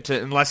incumbent.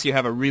 Unless you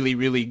have a really,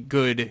 really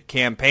good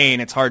campaign,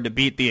 it's hard to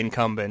beat the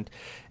incumbent.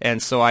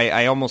 And so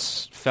I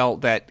almost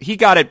felt that he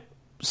got it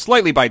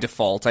slightly by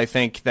default. I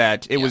think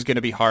that it was going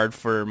to be hard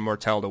for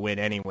Mortel to win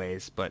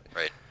anyways, but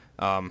right.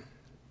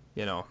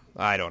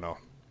 I don't know.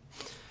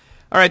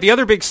 All right, the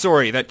other big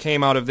story that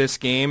came out of this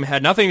game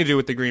had nothing to do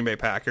with the Green Bay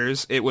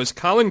Packers. It was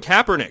Colin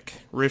Kaepernick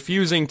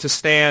refusing to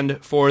stand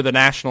for the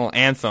national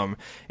anthem,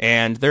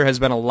 and there has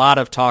been a lot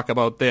of talk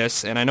about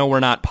this, and I know we're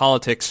not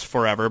politics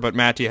forever, but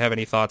Matt, do you have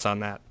any thoughts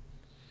on that?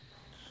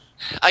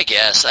 I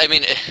guess. I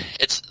mean,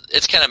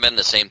 it's kind of been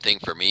the same thing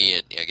for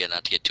me. Again,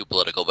 not to get too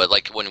political, but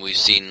like when we've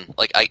seen,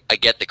 like I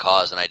get the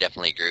cause and I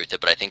definitely agree with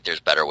it, but I think there's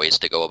better ways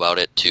to go about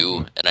it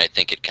too. And I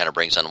think it kind of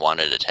brings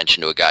unwanted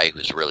attention to a guy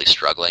who's really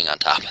struggling. On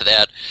top of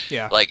that,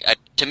 yeah. Like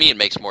to me, it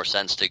makes more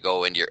sense to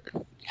go and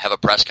have a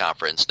press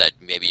conference that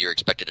maybe you're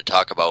expected to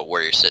talk about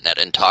where you're sitting at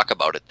and talk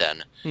about it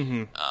then,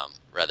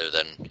 rather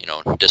than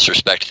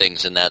disrespect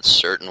things in that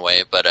certain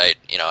way. But I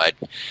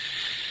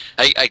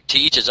to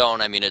each his own.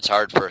 I mean, it's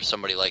hard for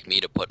somebody like me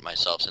to put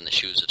myself in the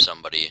shoes of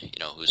somebody,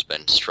 who's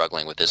been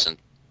struggling with this. And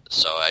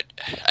so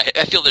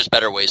I feel there's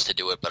better ways to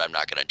do it, but I'm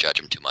not going to judge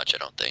him too much, I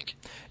don't think.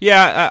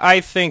 Yeah,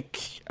 I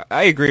think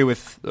I agree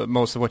with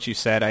most of what you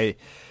said.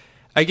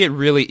 I get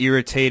really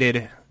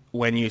irritated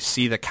when you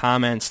see the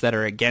comments that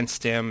are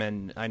against him,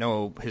 and I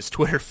know his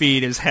Twitter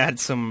feed has had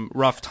some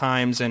rough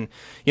times, and,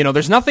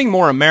 there's nothing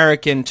more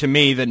American to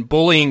me than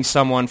bullying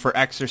someone for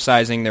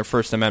exercising their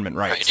First Amendment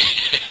rights.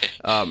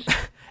 Right.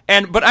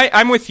 But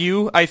I'm with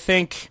you. I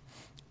think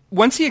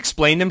once he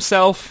explained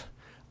himself,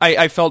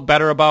 I felt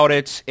better about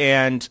it,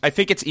 and I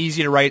think it's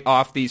easy to write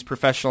off these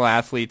professional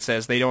athletes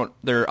as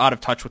they're out of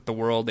touch with the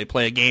world. They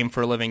play a game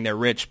for a living. They're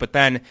rich. But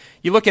then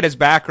you look at his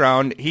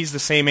background. He's the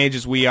same age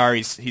as we are.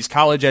 He's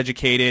college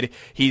educated.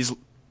 He's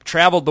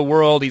traveled the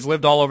world. He's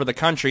lived all over the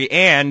country,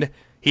 and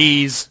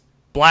he's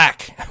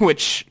black,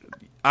 which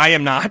I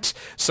am not.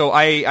 So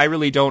I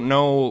really don't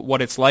know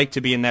what it's like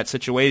to be in that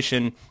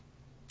situation.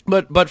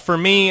 But for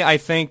me, I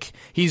think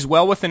he's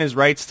well within his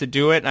rights to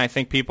do it, and I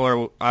think people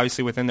are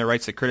obviously within their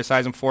rights to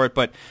criticize him for it.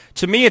 But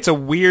to me, it's a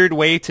weird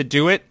way to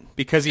do it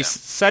because he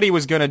said he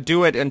was going to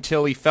do it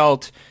until he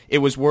felt it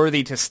was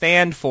worthy to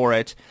stand for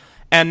it.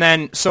 And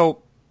then,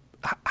 so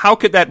how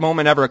could that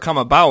moment ever come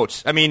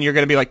about? I mean, you're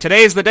going to be like,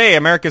 today's the day,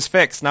 America's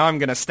fixed. Now I'm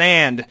going to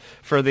stand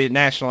for the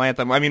national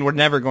anthem. I mean, we're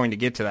never going to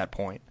get to that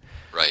point.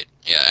 Right.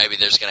 Yeah, I mean,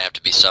 there's going to have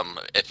to be some,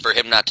 for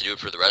him not to do it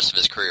for the rest of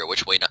his career,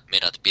 which may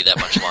not be that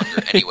much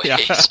longer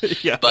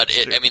anyways. Yeah, but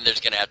there's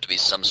going to have to be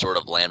some sort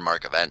of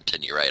landmark event,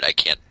 and you're right, I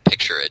can't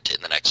picture it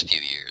in the next few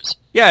years.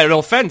 Yeah, it'll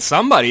offend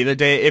somebody the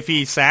day if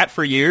he sat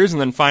for years and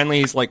then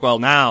finally he's like, well,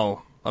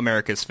 now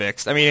America's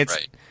fixed. I mean,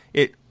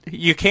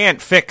 you can't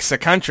fix a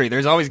country.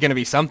 There's always going to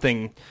be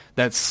something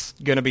that's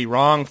going to be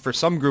wrong for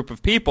some group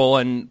of people,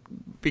 and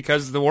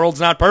because the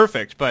world's not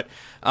perfect. But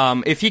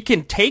if he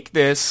can take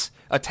this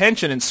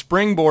attention and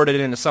springboard it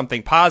into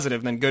something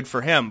positive, then good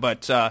for him.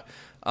 But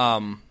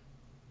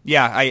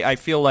I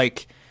feel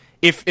like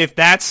if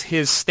that's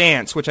his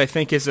stance, which I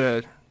think is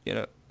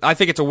I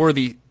think it's a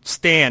worthy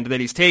stand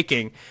that he's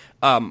taking.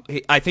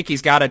 I think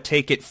he's got to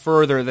take it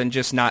further than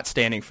just not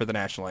standing for the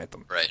national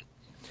anthem. Right.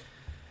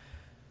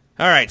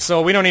 All right,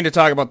 so we don't need to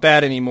talk about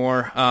that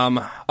anymore.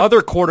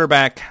 Other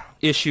quarterback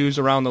issues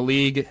around the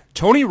league.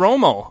 Tony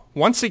Romo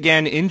once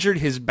again injured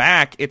his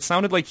back. It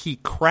sounded like he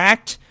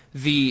cracked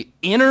the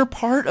inner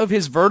part of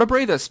his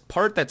vertebrae, this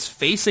part that's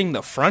facing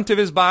the front of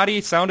his body.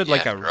 Sounded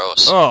like a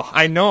gross. Oh,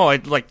 I know,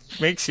 it like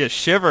makes you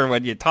shiver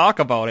when you talk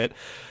about it.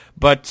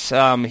 But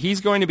he's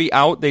going to be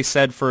out. They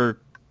said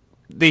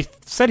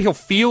he'll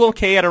feel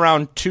okay at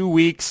around 2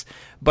 weeks,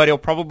 but he'll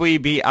probably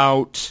be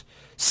out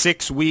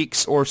 6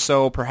 weeks or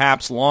so,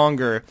 perhaps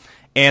longer.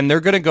 And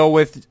they're going to go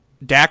with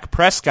Dak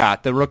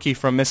Prescott, the rookie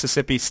from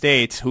Mississippi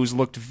State, who's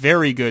looked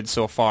very good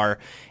so far.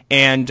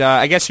 And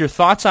I guess your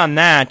thoughts on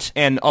that,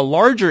 and a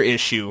larger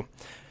issue,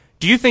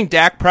 do you think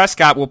Dak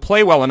Prescott will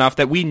play well enough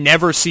that we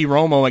never see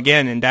Romo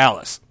again in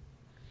Dallas?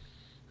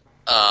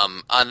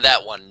 On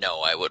that one,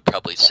 no, I would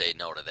probably say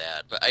no to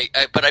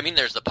that. But I mean,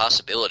 there's the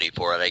possibility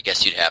for it, I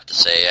guess you'd have to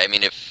say. I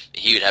mean, if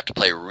he would have to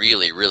play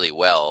really, really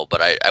well,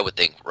 but I would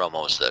think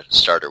Romo's the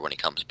starter when he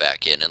comes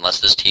back in, unless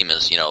this team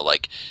is,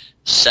 like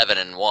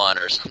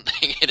 7-1 or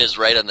something. It is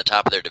right on the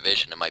top of their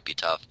division. It might be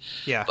tough.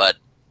 Yeah. But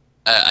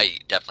I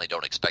definitely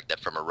don't expect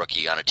that from a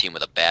rookie on a team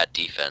with a bad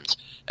defense.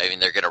 I mean,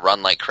 they're going to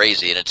run like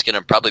crazy, and it's going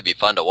to probably be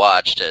fun to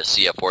watch to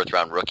see a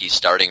fourth-round rookie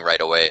starting right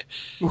away.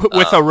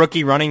 With a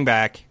rookie running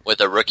back.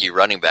 With a rookie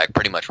running back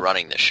pretty much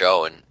running the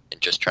show and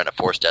just trying to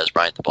force Dez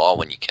Bryant the ball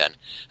when you can.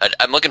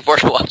 I'm looking forward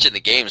to watching the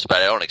games, but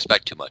I don't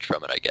expect too much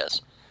from it, I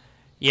guess.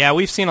 Yeah,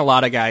 we've seen a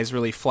lot of guys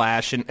really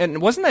flash.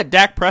 And wasn't that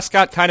Dak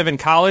Prescott kind of in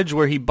college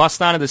where he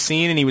bust onto the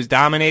scene and he was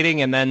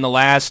dominating, and then the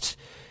last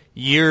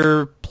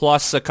year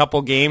plus a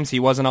couple games he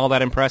wasn't all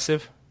that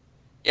impressive?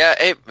 Yeah,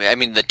 I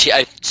mean,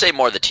 I'd say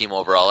more the team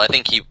overall. I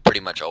think he pretty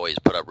much always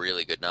put up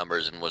really good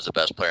numbers and was the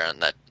best player on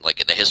that,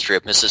 like in the history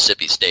of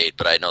Mississippi State.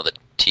 But I know the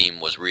team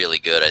was really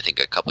good. I think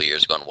a couple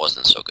years ago and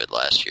wasn't so good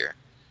last year.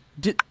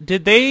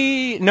 Did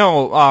they?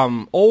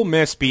 No, Ole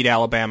Miss beat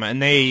Alabama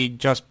and they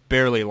just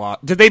barely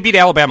lost. Did they beat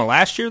Alabama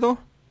last year though?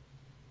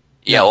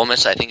 Yeah, Ole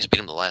Miss, I think, has beat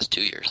them the last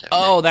 2 years.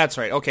 Oh, that's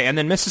right. Okay, and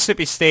then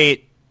Mississippi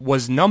State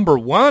was number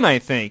 1, I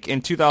think,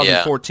 in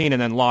 2014,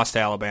 and then lost to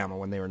Alabama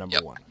when they were number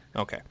 1.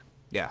 Okay,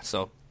 yeah,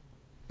 so,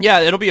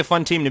 yeah, it'll be a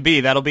fun team to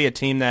be. That'll be a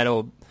team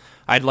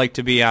I'd like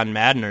to be on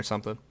Madden or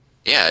something.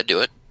 Yeah, I'd do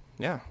it.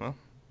 Yeah, well,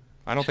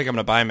 I don't think I'm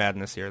going to buy Madden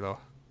this year, though.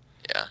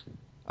 Yeah.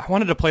 I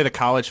wanted to play the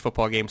college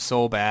football game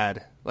so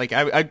bad. Like,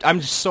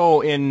 I'm just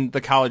so in the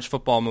college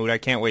football mood, I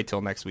can't wait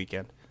till next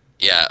weekend.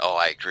 Yeah,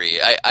 I agree.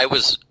 I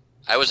was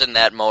in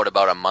that mode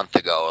about a month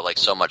ago, like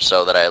so much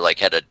so that I like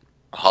had to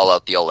haul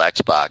out the old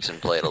Xbox and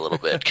play it a little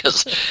bit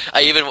because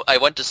I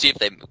went to see if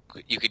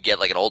you could get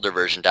like an older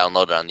version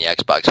downloaded on the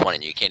Xbox One,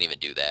 and you can't even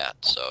do that.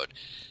 So,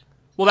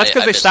 well, that's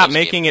because they stopped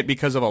making it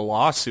because of a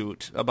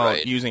lawsuit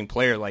about using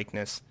player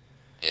likeness.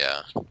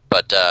 Yeah,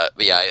 but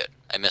yeah,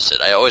 I miss it.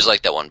 I always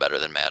like that one better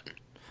than Madden.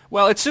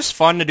 Well, it's just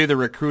fun to do the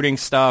recruiting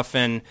stuff,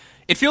 and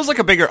it feels like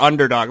a bigger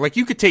underdog. Like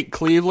you could take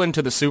Cleveland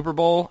to the Super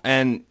Bowl,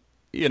 and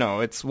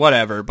it's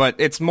whatever, but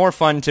it's more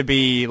fun to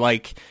be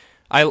like,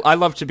 I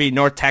love to be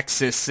North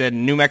Texas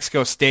and New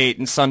Mexico State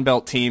and Sun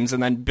Belt teams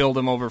and then build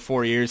them over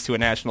 4 years to a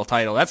national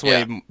title.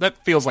 That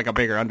feels like a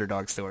bigger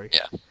underdog story.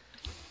 Yeah.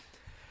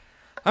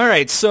 All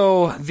right,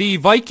 so the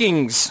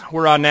Vikings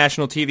were on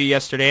national TV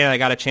yesterday, and I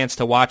got a chance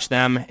to watch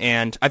them,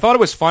 and I thought it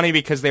was funny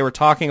because they were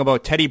talking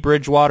about Teddy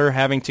Bridgewater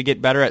having to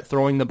get better at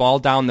throwing the ball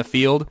down the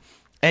field,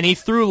 and he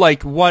threw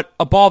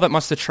a ball that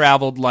must have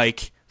traveled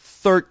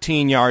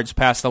 13 yards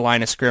past the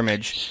line of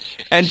scrimmage.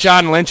 And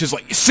John Lynch is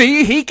like,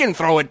 see, he can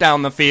throw it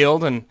down the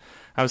field. And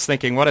I was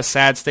thinking, what a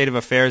sad state of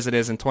affairs it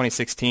is in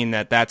 2016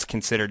 that's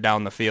considered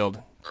down the field.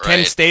 Right.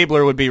 Ken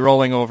Stabler would be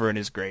rolling over in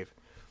his grave.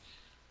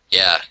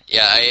 Yeah.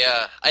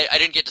 I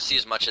didn't get to see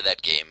as much of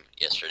that game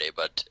yesterday,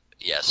 but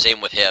yeah, same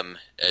with him.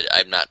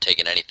 I'm not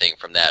taking anything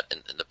from that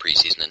in the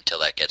preseason until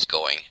that gets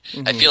going.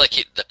 Mm-hmm. I feel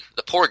like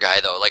the poor guy,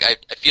 though, I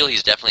feel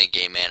he's definitely a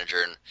game manager,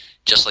 and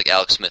just like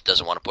Alex Smith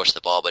doesn't want to push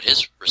the ball, but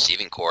his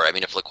receiving core, I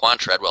mean, if Laquan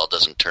Treadwell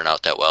doesn't turn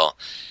out that well,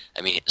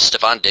 I mean,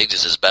 Stephon Diggs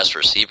is his best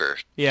receiver.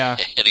 Yeah.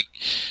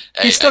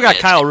 He's still got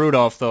Kyle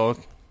Rudolph, though.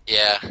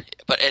 Yeah,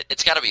 but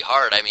it's got to be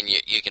hard. I mean,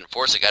 you can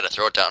force a guy to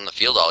throw it down the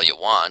field all you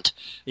want,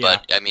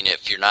 but, I mean,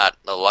 if you're not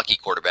a lucky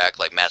quarterback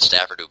like Matt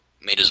Stafford, who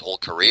made his whole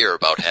career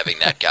about having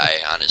that guy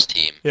on his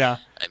team, I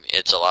mean,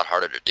 it's a lot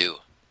harder to do.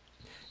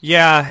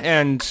 Yeah,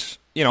 and,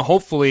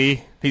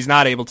 hopefully he's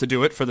not able to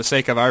do it for the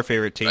sake of our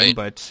favorite team,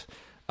 but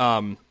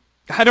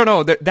I don't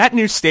know. That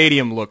new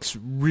stadium looks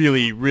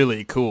really,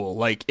 really cool.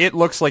 Like, it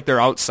looks like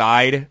they're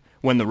outside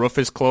when the roof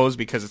is closed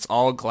because it's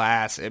all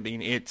glass. I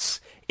mean, it's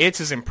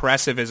as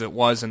impressive as it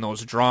was in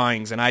those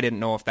drawings, and I didn't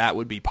know if that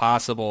would be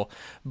possible.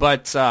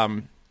 But you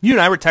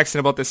and I were texting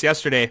about this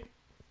yesterday.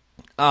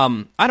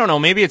 I don't know,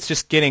 maybe it's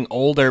just getting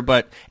older,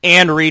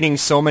 and reading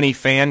so many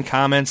fan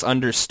comments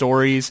under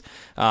stories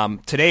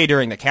today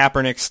during the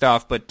Kaepernick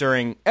stuff, but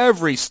during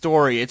every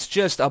story, it's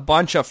just a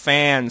bunch of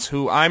fans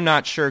who I'm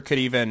not sure could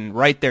even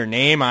write their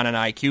name on an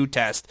IQ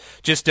test,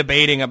 just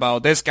debating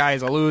about this guy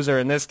is a loser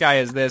and this guy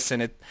is this,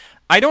 and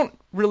I don't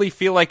really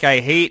feel like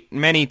I hate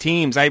many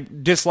teams. I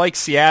dislike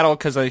Seattle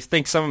because I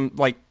think some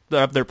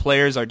of their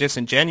players are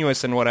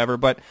disingenuous and whatever,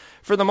 but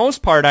for the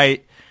most part,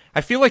 I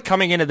feel like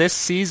coming into this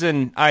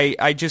season,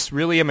 I just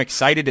really am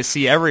excited to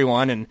see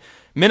everyone, and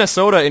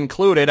Minnesota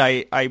included.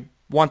 I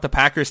want the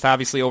Packers to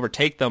obviously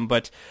overtake them,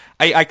 but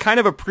I kind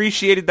of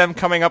appreciated them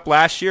coming up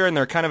last year, and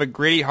they're kind of a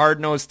gritty,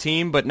 hard-nosed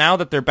team, but now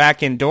that they're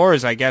back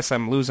indoors, I guess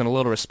I'm losing a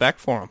little respect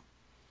for them.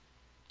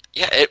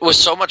 Yeah, it was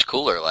so much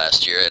cooler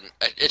last year,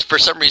 and for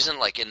some reason,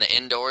 in the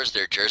indoors,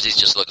 their jerseys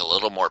just look a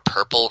little more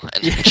purple,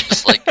 and they're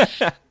just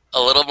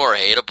a little more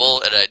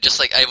hateable, and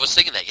I was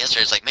thinking that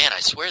yesterday. I was like, man, I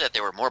swear that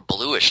they were more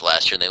bluish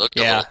last year, and they looked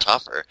a little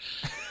tougher.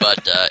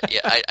 But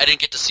I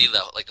didn't get to see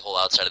the whole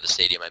outside of the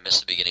stadium. I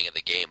missed the beginning of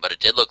the game, but it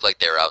did look like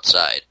they were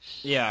outside.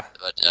 Yeah.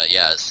 But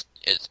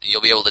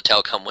you'll be able to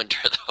tell come winter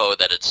though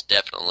that it's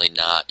definitely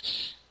not.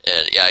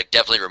 I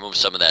definitely removed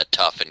some of that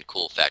tough and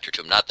cool factor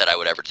to them. Not that I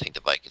would ever think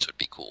the Vikings would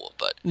be cool,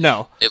 but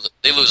no,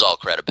 they lose all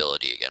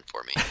credibility again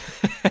for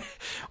me.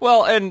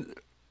 Well, and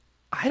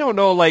I don't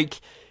know,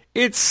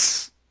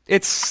 it's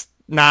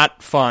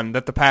not fun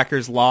that the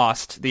Packers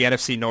lost the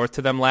NFC North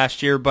to them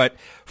last year, but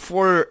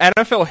for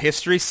NFL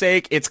history's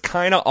sake, it's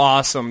kind of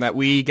awesome that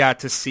we got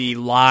to see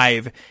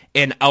live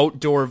an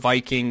outdoor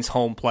Vikings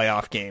home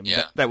playoff game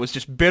that was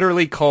just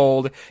bitterly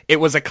cold.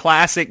 It was a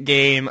classic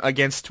game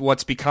against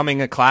what's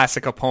becoming a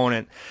classic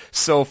opponent.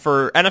 So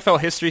for NFL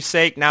history's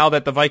sake, now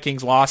that the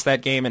Vikings lost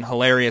that game in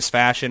hilarious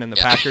fashion and the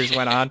Packers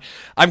went on,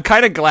 I'm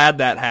kind of glad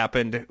that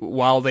happened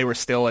while they were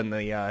still in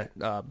the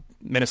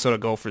Minnesota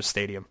Gophers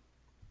Stadium.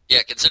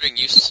 Yeah, considering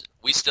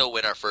we still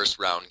win our first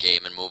round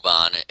game and move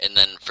on, and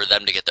then for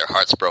them to get their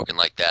hearts broken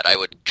like that, I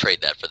would trade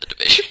that for the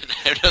division.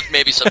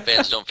 Maybe some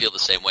fans don't feel the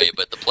same way,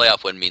 but the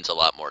playoff win means a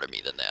lot more to me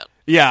than that.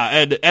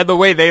 Yeah, and the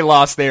way they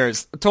lost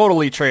theirs,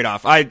 totally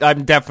trade-off.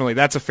 I'm definitely,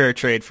 that's a fair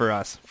trade for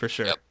us, for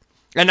sure. Yep.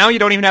 And now you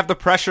don't even have the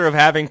pressure of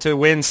having to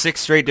win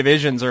 6 straight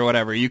divisions or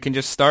whatever. You can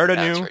just start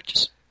anew. That's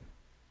right.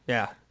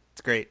 Yeah,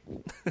 it's great.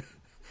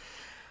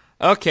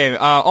 Okay,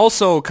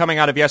 also coming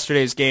out of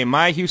yesterday's game,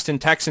 my Houston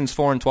Texans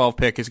 4-12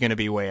 pick is going to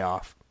be way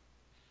off.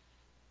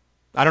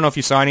 I don't know if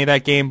you saw any of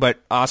that game,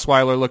 but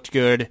Osweiler looked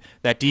good.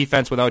 That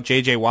defense without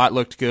J.J. Watt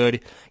looked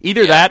good.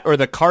 Either that or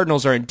the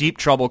Cardinals are in deep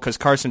trouble because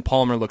Carson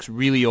Palmer looks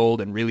really old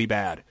and really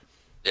bad.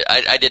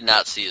 I did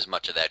not see as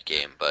much of that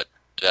game, but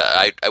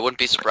I wouldn't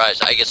be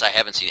surprised. I guess I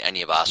haven't seen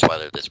any of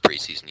Osweiler this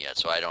preseason yet,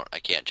 so I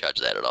can't judge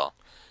that at all.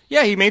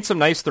 Yeah, he made some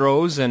nice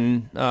throws,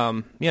 and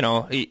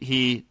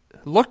he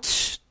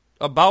looked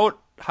about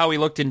how he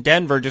looked in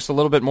Denver, just a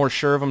little bit more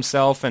sure of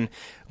himself, and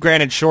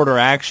granted shorter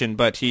action,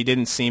 but he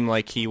didn't seem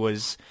like he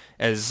was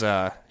as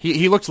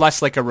he looked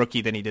less like a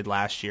rookie than he did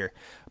last year.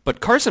 But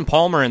Carson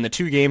Palmer in the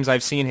 2 games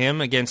I've seen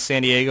him against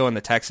San Diego and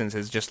the Texans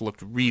has just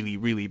looked really,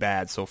 really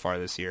bad so far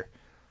this year.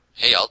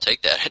 Hey, I'll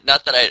take that.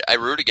 Not that I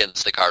root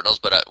against the Cardinals,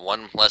 but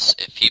one less,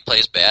 if he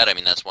plays bad, I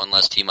mean, that's one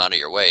less team out of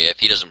your way. If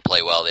he doesn't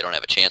play well, they don't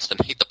have a chance to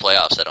make the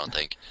playoffs, I don't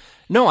think.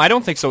 No, I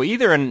don't think so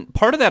either, and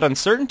part of that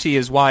uncertainty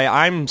is why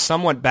I'm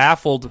somewhat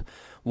baffled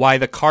why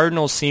the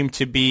Cardinals seem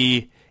to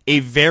be a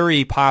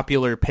very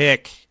popular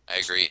pick. I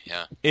agree,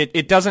 yeah.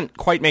 It doesn't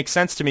quite make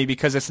sense to me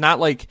because it's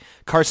not like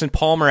Carson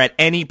Palmer at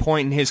any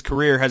point in his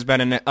career has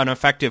been an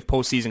effective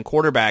postseason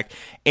quarterback,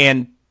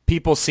 and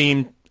people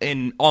seem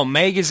in all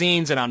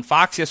magazines and on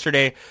Fox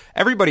yesterday,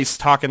 everybody's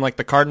talking like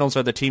the Cardinals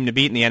are the team to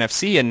beat in the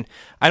NFC, and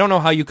I don't know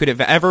how you could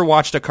have ever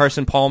watched a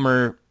Carson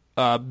Palmer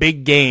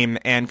big game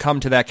and come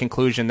to that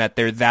conclusion that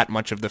they're that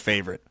much of the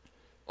favorite.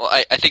 Well,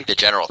 I think the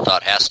general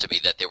thought has to be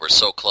that they were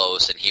so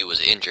close and he was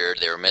injured,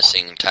 they were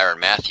missing Tyrann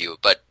Mathieu,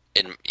 but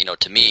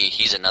to me,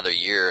 he's another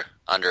year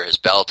under his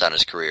belt on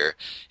his career,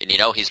 and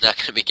he's not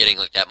going to be getting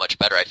that much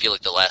better. I feel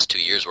like the last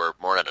 2 years were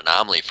more an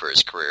anomaly for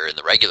his career in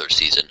the regular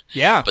season.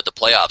 Yeah. But the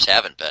playoffs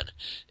haven't been.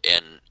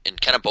 And in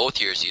kind of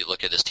both years, you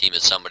look at this team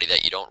as somebody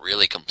that you don't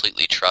really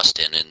completely trust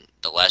in, and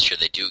the last year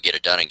they do get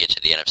it done and get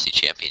to the NFC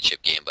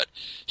Championship game, but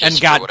and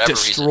got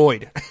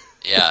destroyed.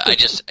 Yeah, I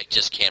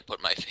just can't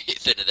put my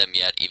faith into them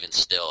yet. Even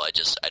still,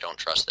 I don't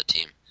trust the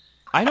team.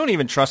 I don't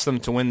even trust them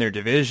to win their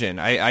division.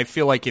 I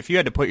feel like if you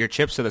had to put your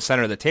chips to the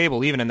center of the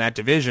table, even in that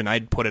division,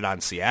 I'd put it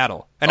on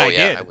Seattle. And I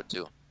did. I would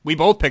too. We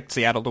both picked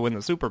Seattle to win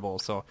the Super Bowl,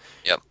 so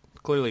yep.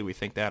 Clearly we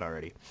think that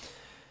already.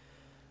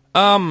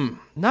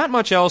 Not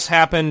much else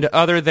happened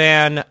other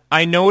than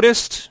I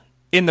noticed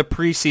in the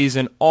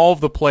preseason all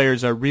of the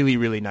players are really,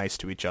 really nice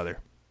to each other.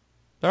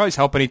 They're always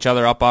helping each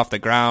other up off the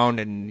ground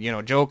and,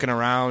 joking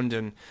around.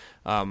 And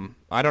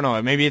I don't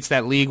know, maybe it's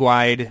that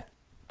league-wide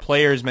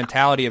players'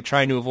 mentality of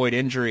trying to avoid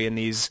injury in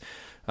these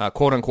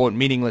quote-unquote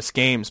meaningless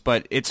games.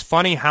 But it's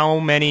funny how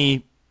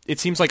many,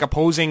 it seems like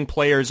opposing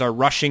players are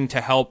rushing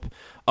to help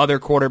other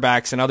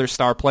quarterbacks and other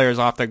star players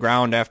off the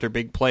ground after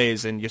big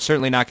plays, and you're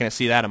certainly not going to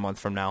see that a month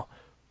from now.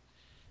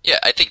 Yeah,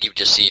 I think you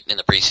just see in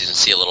the preseason,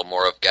 see a little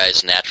more of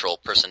guys' natural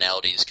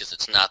personalities because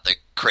it's not the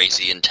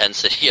crazy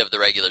intensity of the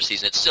regular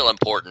season. It's still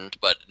important,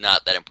 but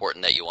not that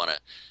important that you want to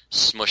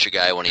smush a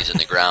guy when he's in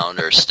the ground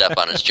or step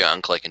on his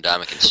junk like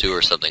Ndamukong Suh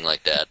or something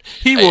like that.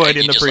 He would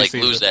in the just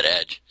preseason. Lose that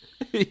edge.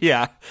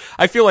 Yeah,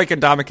 I feel like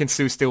Ndamukong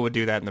Suh still would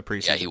do that in the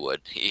preseason. Yeah, he would.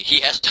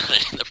 He has done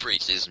it in the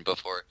preseason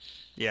before.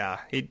 Yeah,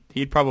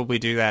 he'd probably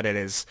do that at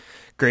his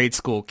grade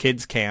school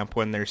kids camp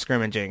when they're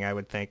scrimmaging, I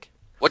would think.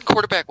 What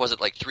quarterback was it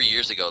 3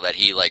 years ago that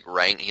he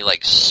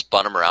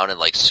spun him around and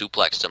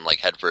suplexed him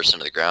headfirst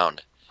into the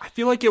ground? I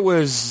feel like it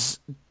was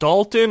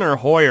Dalton or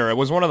Hoyer. It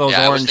was one of those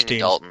orange I was thinking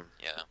teams. Dalton.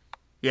 Yeah.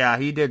 Yeah,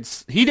 he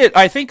did.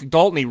 I think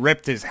Dalton, he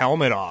ripped his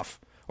helmet off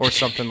or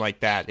something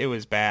like that. It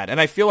was bad,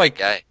 and I feel like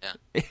guy.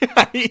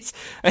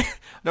 Yeah.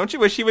 Don't you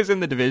wish he was in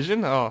the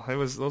division? Oh,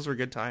 those were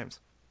good times.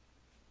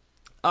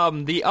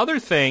 The other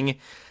thing,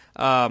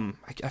 I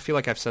feel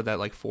like I've said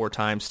that 4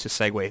 times to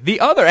segue. The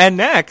other and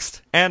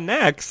next,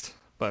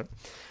 but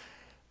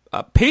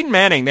Peyton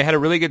Manning, they had a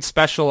really good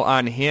special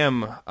on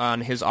him on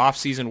his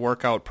off-season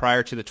workout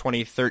prior to the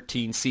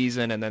 2013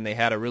 season, and then they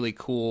had a really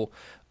cool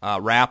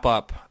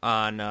wrap-up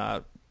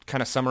on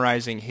kind of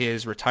summarizing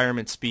his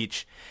retirement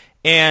speech.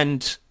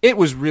 And it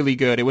was really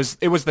good. It was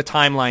the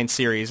Timeline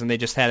series, and they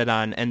just had it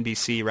on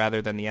NBC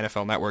rather than the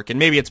NFL Network. And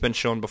maybe it's been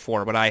shown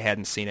before, but I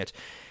hadn't seen it.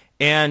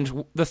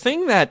 And the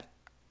thing that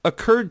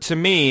occurred to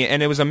me,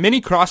 and it was a mini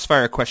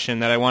crossfire question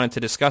that I wanted to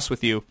discuss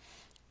with you,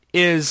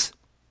 is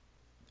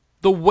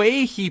the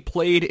way he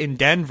played in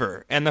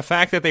Denver and the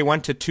fact that they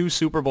went to 2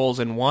 Super Bowls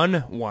and won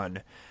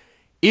one.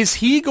 Is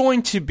he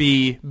going to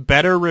be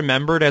better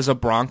remembered as a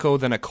Bronco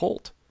than a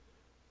Colt?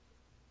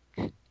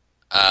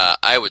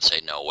 I would say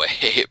no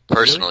way,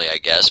 personally, really? I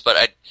guess.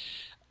 But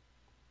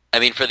I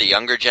mean, for the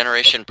younger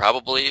generation,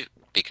 probably,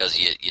 because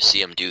you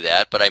see him do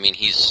that. But I mean,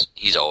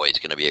 he's always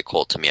going to be a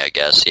Colt to me, I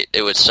guess.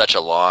 It was such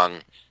a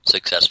long,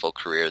 successful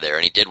career there,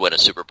 and he did win a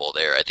Super Bowl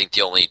there. I think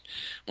the only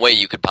way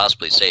you could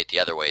possibly say it the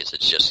other way is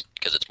it's just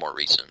because it's more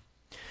recent.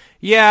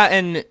 Yeah,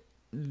 and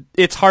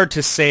it's hard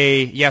to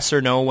say yes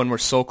or no when we're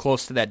so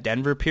close to that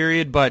Denver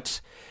period, but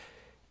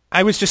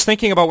I was just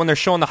thinking about when they're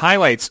showing the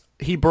highlights,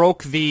 he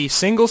broke the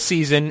single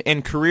season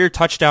and career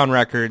touchdown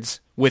records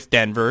with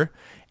Denver,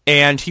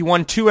 And he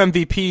won 2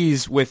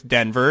 MVPs with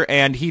Denver,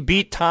 and he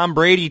beat Tom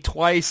Brady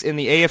twice in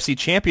the AFC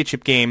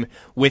Championship game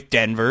with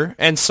Denver.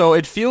 And so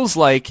it feels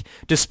like,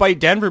 despite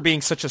Denver being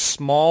such a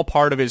small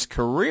part of his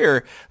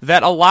career,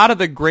 that a lot of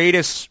the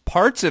greatest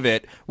parts of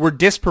it were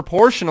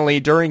disproportionately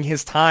during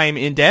his time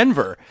in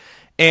Denver.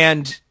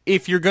 And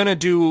if you're going to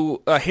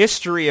do a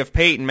history of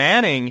Peyton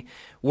Manning,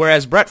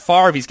 whereas Brett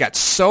Favre, he's got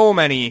so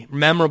many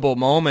memorable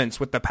moments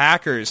with the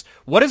Packers,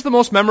 what is the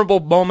most memorable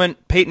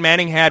moment Peyton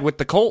Manning had with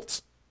the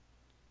Colts?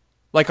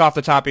 Like off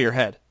the top of your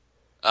head.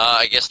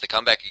 I guess the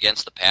comeback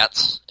against the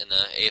Pats in the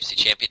AFC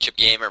Championship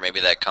game, or maybe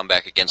that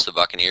comeback against the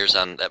Buccaneers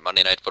on that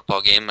Monday Night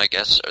Football game, I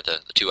guess, or the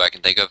two I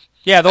can think of.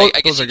 Yeah, I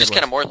guess those are you just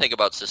kind of more think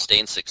about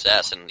sustained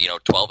success and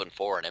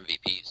 12-4 and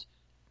MVPs.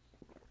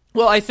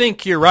 Well, I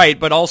think you're right,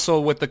 but also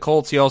with the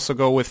Colts, you also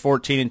go with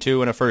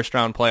 14-2 in a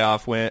first-round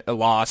playoff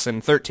loss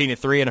and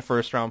 13-3 in a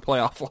first-round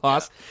playoff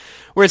loss.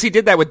 Whereas he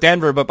did that with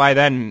Denver, but by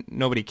then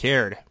nobody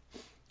cared.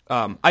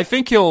 I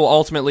think he'll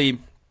ultimately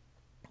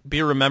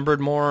be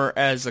remembered more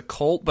as a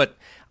Colt, but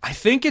I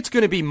think it's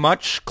going to be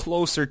much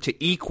closer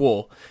to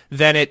equal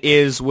than it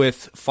is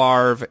with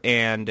Favre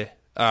and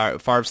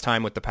Favre's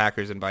time with the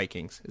Packers and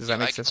Vikings. Does that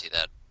make sense? I can see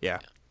that. Yeah.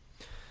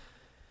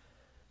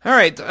 All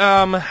right.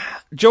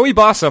 Joey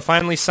Bosa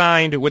finally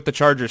signed with the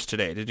Chargers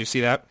today. Did you see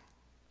that?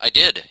 I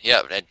did.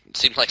 Yeah, it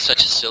seemed like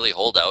such a silly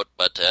holdout,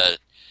 but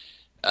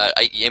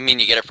I mean,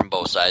 you get it from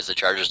both sides. The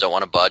Chargers don't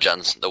want to budge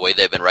on the way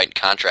they've been writing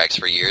contracts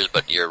for years,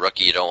 but you're a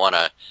rookie. You don't want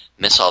to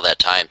miss all that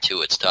time,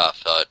 too. It's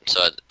tough.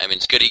 So, I mean,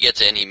 it's good he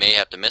gets in. He may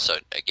have to miss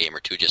a game or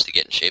two just to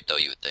get in shape, though,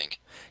 you would think.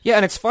 Yeah,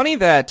 and it's funny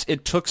that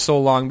it took so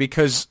long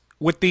because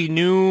with the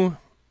new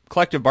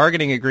collective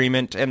bargaining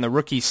agreement and the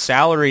rookie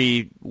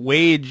salary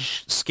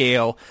wage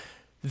scale,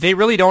 they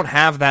really don't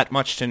have that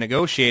much to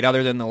negotiate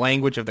other than the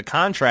language of the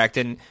contract.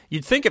 And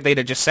you'd think if they'd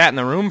have just sat in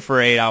the room for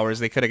 8 hours,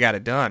 they could have got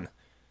it done.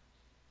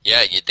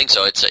 Yeah, you'd think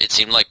so. It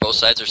seemed like both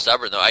sides are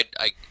stubborn, though. I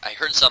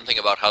heard something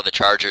about how the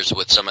Chargers,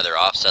 with some of their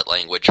offset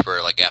language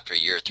for like after a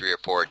year, 3 or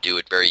 4, do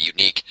it very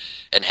unique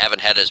and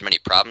haven't had as many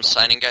problems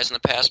signing guys in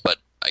the past, but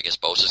I guess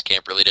Bosa's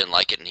camp really didn't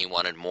like it, and he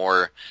wanted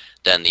more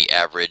than the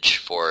average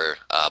for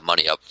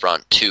money up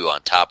front, too,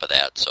 on top of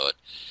that. So it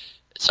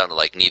sounded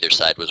like neither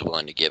side was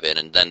willing to give in,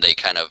 and then they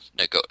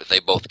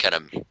both kind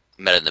of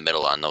met in the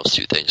middle on those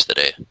two things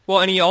today. Well,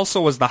 and he also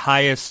was the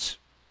highest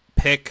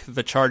pick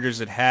the Chargers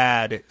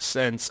had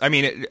since, I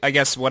mean, I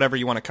guess whatever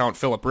you want to count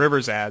Phillip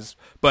Rivers as,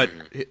 but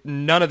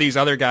none of these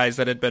other guys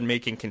that had been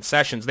making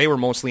concessions, they were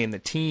mostly in the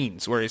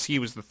teens, whereas he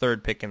was the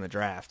 3rd pick in the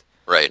draft.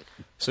 Right.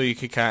 So you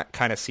could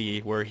kind of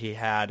see where he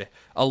had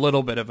a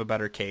little bit of a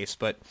better case,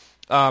 but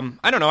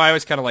I don't know, I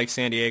always kind of like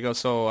San Diego,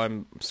 so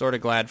I'm sort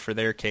of glad for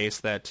their case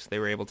that they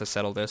were able to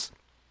settle this.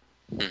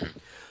 Mm-hmm.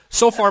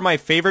 So far, my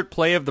favorite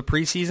play of the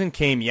preseason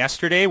came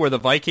yesterday where the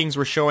Vikings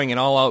were showing an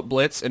all-out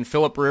blitz, and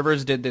Phillip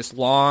Rivers did this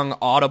long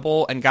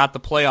audible and got the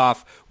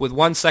playoff with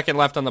 1 second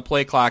left on the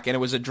play clock, and it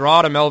was a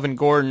draw to Melvin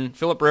Gordon.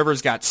 Phillip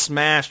Rivers got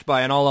smashed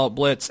by an all-out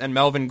blitz, and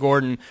Melvin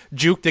Gordon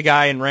juked a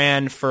guy and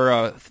ran for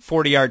a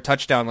 40-yard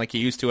touchdown like he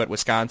used to at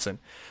Wisconsin.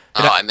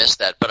 I missed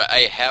that, but I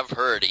have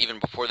heard, even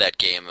before that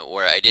game,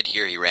 where I did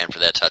hear he ran for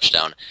that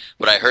touchdown,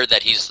 but I heard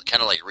that he's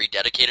kind of like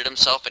rededicated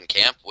himself in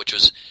camp, which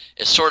is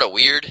sort of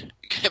weird,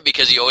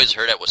 because you always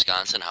heard at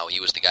Wisconsin how he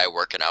was the guy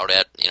working out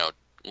at,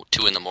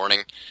 2 in the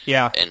morning.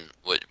 Yeah.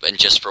 And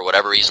just for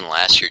whatever reason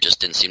last year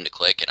just didn't seem to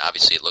click, and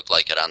obviously it looked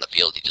like it on the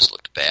field. He just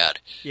looked bad.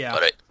 Yeah.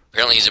 But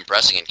apparently he's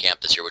impressing in camp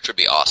this year, which would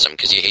be awesome,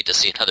 because you hate to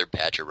see another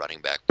Badger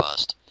running back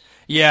bust.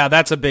 Yeah,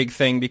 that's a big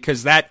thing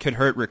because that could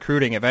hurt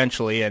recruiting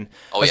eventually. And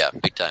oh, yeah,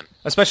 big time.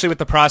 Especially with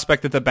the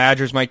prospect that the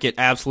Badgers might get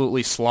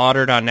absolutely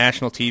slaughtered on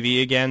national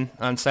TV again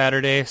on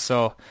Saturday.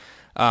 So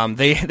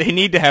they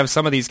need to have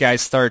some of these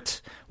guys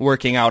start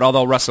working out,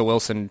 although Russell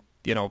Wilson,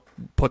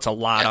 puts a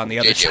lot on the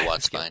other side. J.J.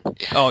 Watt's fine.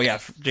 Yeah. Oh, yeah,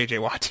 J.J.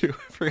 Watt, too.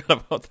 I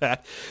forgot about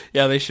that.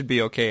 Yeah, they should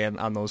be okay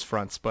on those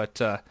fronts.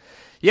 But,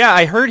 yeah,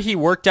 I heard he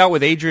worked out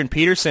with Adrian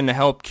Peterson to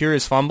help cure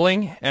his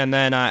fumbling, and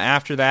then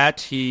after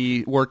that,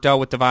 he worked out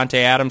with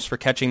Devontae Adams for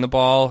catching the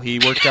ball. He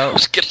worked out. I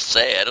was gonna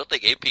say, I don't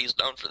think AP is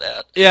known for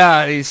that.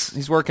 Yeah,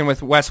 he's working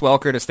with Wes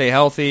Welker to stay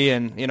healthy,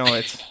 and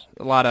it's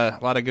a lot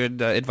of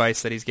good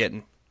advice that he's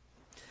getting.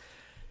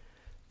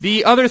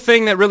 The other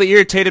thing that really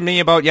irritated me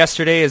about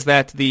yesterday is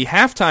that the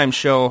halftime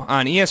show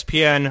on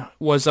ESPN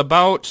was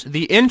about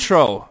the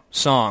intro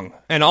song,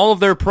 and all of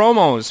their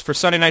promos for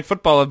Sunday Night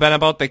Football have been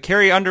about the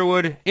Carrie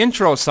Underwood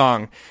intro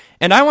song.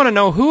 And I want to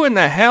know who in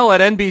the hell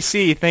at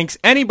NBC thinks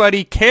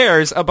anybody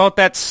cares about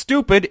that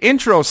stupid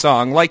intro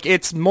song, like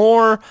it's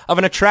more of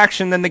an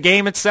attraction than the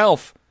game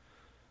itself.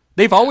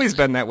 They've always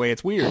been that way.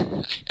 It's weird.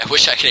 I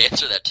wish I could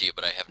answer that to you,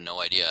 but I have no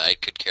idea. I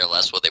could care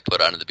less what they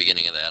put on at the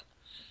beginning of that.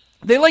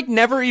 They,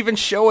 never even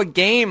show a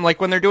game.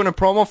 Like, when they're doing a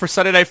promo for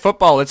Sunday Night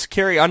Football, it's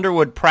Carrie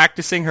Underwood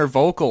practicing her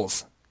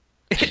vocals.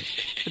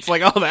 It's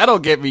like, oh, that'll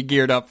get me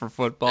geared up for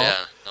football. Yeah,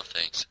 no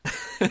thanks.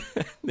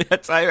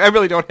 I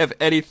really don't have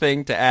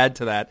anything to add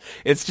to that.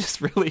 It's just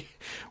really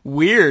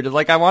weird.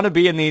 Like, I want to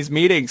be in these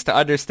meetings to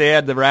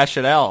understand the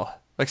rationale.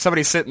 Like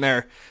somebody sitting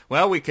there,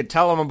 well, we could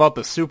tell them about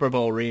the Super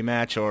Bowl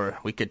rematch, or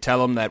we could tell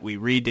them that we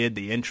redid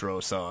the intro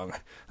song.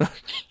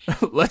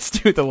 Let's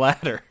do the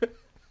latter.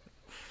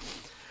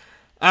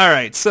 All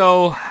right,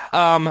 so,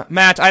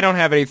 Matt, I don't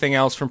have anything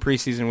else from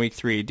preseason week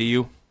 3. Do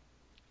you?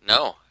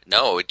 No,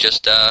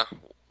 just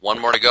one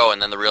more to go,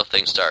 and then the real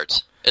thing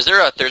starts. Is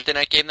there a Thursday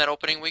night game that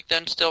opening week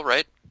then still,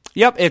 right?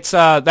 Yep, it's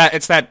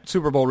that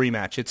Super Bowl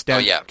rematch. It's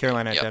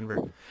Carolina at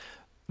Denver.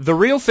 The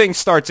real thing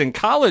starts in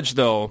college,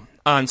 though,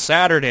 on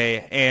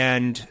Saturday,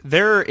 and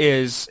there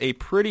is a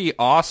pretty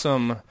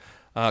awesome,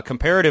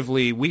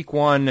 comparatively, week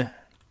 1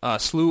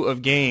 slew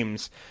of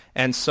games.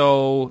 And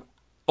so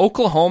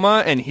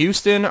Oklahoma and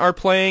Houston are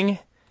playing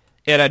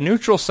at a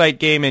neutral site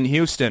game in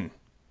Houston,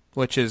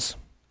 which is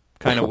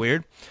kind of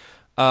weird.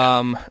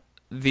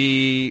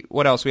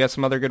 What else? We have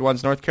some other good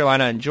ones. North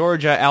Carolina and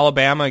Georgia,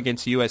 Alabama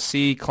against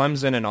USC,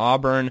 Clemson and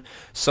Auburn.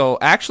 So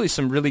actually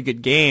some really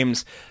good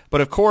games.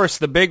 But of course,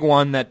 the big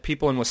one that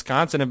people in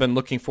Wisconsin have been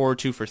looking forward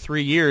to for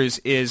 3 years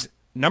is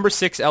number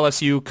 6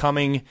 LSU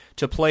coming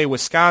to play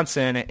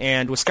Wisconsin.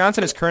 And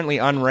Wisconsin is currently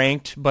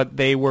unranked, but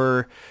they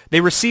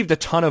received a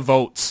ton of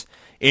votes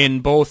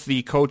in both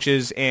the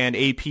coaches and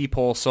AP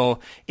poll. So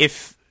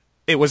if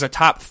it was a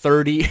top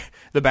 30,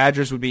 the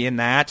Badgers would be in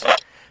that.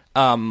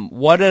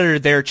 What are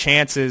their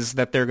chances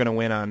that they're going to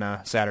win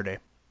on Saturday?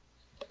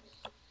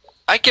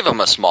 I give them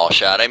a small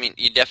shot. I mean,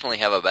 you definitely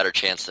have a better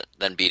chance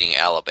than beating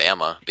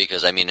Alabama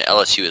because, I mean,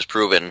 LSU has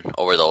proven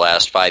over the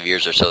last 5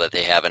 years or so that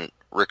they haven't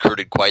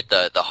recruited quite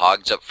the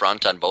hogs up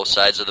front on both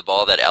sides of the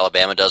ball that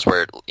Alabama does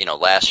where,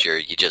 last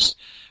year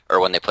or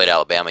when they played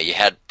Alabama, you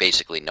had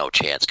basically no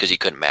chance because you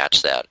couldn't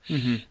match that.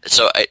 Mm-hmm.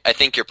 So I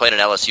think you're playing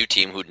an LSU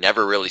team who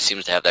never really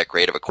seems to have that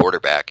great of a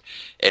quarterback,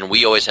 and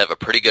we always have a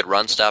pretty good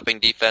run-stopping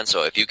defense,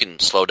 so if you can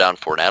slow down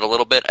Fournette a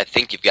little bit, I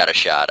think you've got a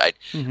shot.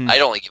 I'd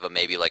only give them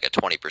maybe like a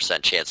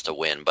 20% chance to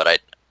win, but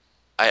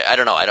I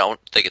don't know. I don't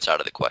think it's out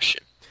of the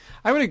question.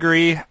 I would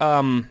agree.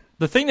 The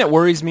thing that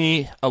worries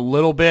me a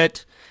little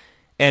bit,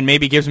 and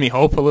maybe gives me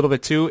hope a little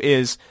bit too,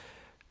 is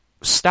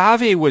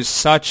Stave was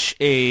such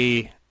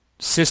a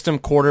system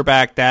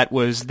quarterback that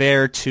was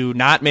there to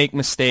not make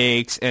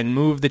mistakes and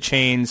move the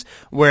chains,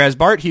 whereas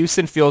Bart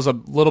Houston feels a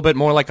little bit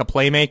more like a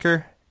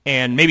playmaker,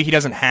 and maybe he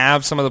doesn't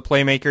have some of the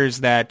playmakers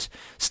that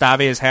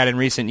Stave has had in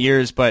recent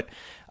years, but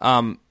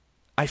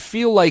I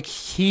feel like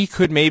he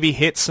could maybe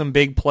hit some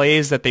big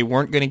plays that they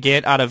weren't going to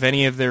get out of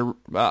any of their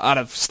out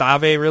of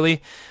Stave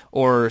really,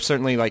 or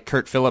certainly like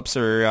Kurt Phillips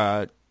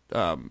or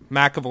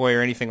McAvoy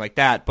or anything like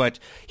that, but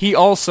he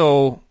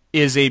also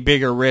is a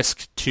bigger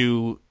risk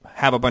to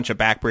have a bunch of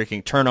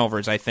backbreaking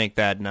turnovers, I think,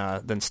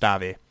 than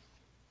Stave.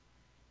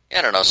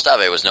 I don't know.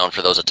 Stave was known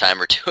for those a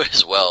time or two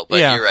as well, but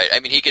You're right. I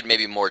mean, he could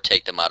maybe more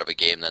take them out of a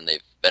game than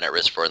they've been at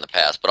risk for in the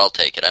past, but I'll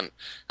take it.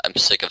 I'm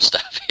sick of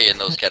Stave and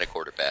those kind of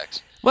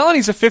quarterbacks. Well, and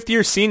he's a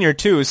fifth-year senior,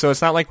 too, so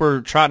it's not like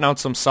we're trotting out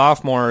some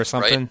sophomore or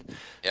something. Right.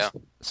 Yeah.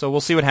 So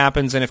we'll see what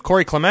happens, and if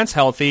Corey Clement's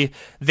healthy,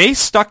 they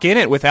stuck in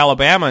it with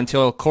Alabama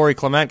until Corey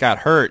Clement got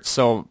hurt,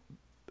 so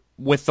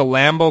with the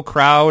Lambeau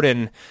crowd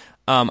and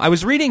I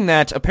was reading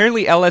that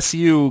apparently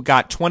LSU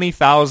got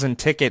 20,000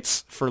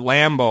 tickets for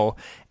Lambeau,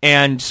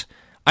 and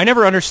I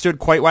never understood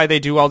quite why they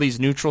do all these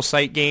neutral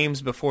site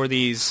games before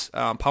these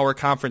power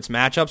conference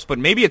matchups, but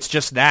maybe it's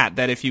just that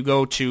if you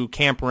go to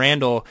Camp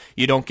Randall,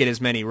 you don't get as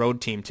many road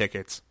team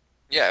tickets.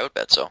 Yeah, I would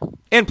bet so.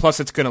 And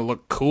plus, it's going to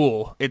look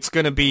cool. It's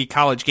going to be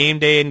College Game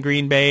Day in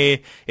Green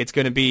Bay. It's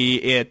going to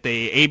be at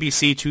the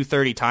ABC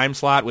 2:30 time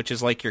slot, which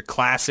is like your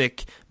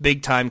classic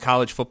big-time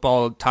college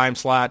football time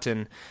slot,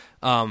 and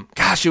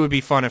gosh, it would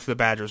be fun if the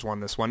Badgers won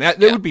this one. It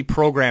would be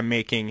program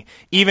making,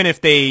 even if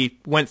they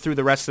went through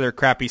the rest of their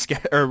crappy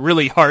or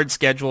really hard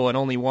schedule and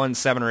only won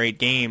 7 or 8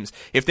 games.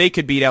 If they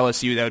could beat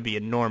LSU, that would be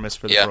enormous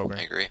for the program.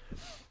 Yeah, I agree.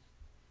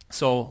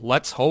 So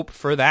let's hope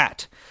for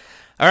that.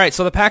 All right,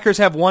 so the Packers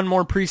have one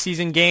more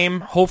preseason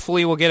game.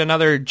 Hopefully we'll get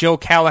another Joe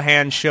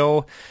Callahan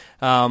show.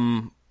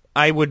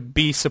 I would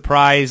be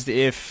surprised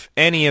if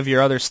any of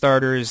your other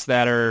starters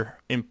that are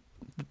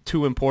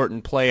too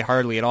important play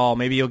hardly at all.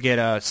 Maybe you'll get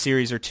a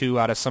series or two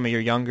out of some of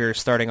your younger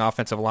starting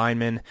offensive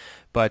linemen,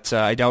 but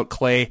I doubt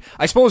Clay.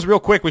 I suppose real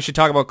quick we should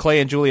talk about Clay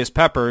and Julius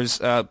Peppers.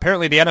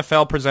 Apparently the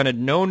NFL presented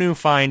no new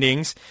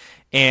findings,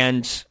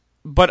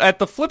 but at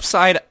the flip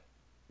side,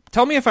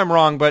 tell me if I'm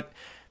wrong, but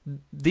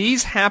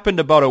these happened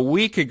about a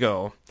week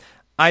ago.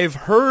 I've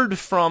heard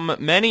from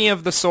many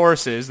of the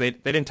sources, they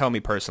didn't tell me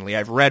personally,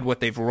 I've read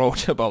what they've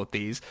wrote about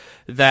these,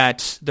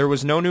 that there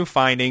was no new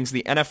findings.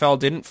 The NFL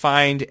didn't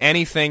find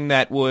anything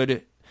that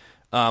would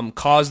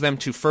cause them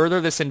to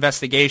further this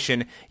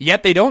investigation,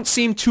 yet they don't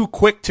seem too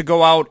quick to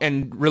go out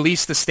and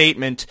release the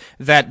statement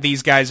that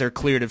these guys are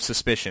cleared of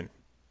suspicion.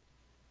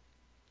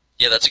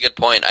 Yeah, that's a good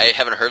point. I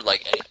haven't heard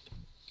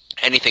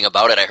anything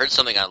about it. I heard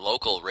something on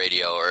local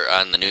radio or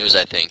on the news,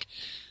 I think,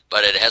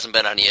 but it hasn't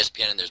been on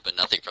ESPN, and there's been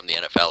nothing from the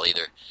NFL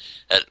either.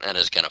 That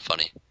is kind of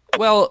funny.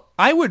 Well,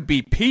 I would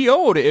be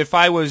PO'd if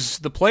I was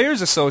the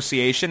Players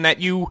Association that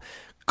you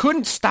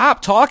couldn't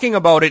stop talking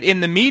about it in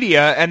the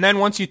media, and then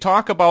once you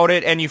talk about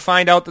it and you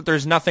find out that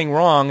there's nothing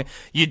wrong,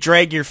 you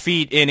drag your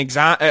feet in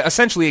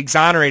essentially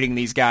exonerating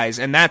these guys,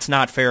 and that's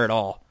not fair at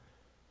all.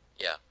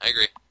 Yeah, I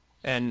agree.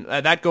 And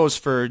that goes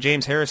for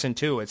James Harrison,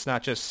 too. It's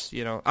not just,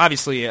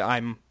 obviously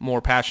I'm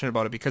more passionate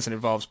about it because it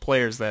involves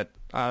players that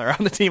are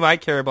on the team I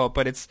care about,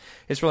 but it's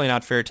really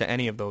not fair to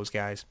any of those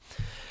guys.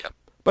 Yep.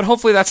 But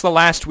hopefully that's the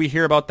last we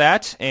hear about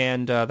that,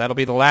 and that'll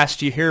be the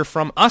last you hear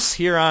from us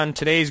here on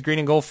today's Green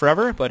and Gold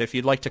Forever. But if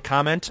you'd like to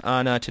comment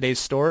on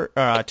today's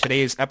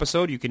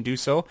episode, you can do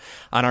so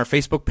on our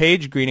Facebook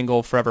page, Green and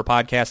Gold Forever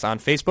Podcast on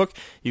Facebook.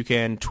 You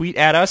can tweet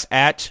at us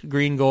at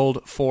Green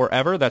Gold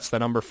Forever. That's the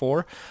number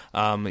 4.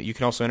 You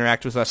can also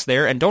interact with us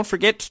there. And don't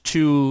forget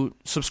to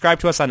subscribe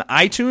to us on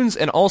iTunes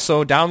and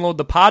also download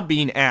the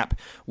Podbean app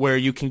where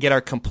you can get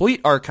our complete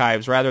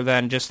archives rather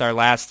than just our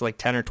last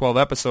 10 or 12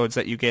 episodes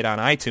that you get on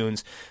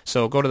iTunes.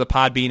 So go to the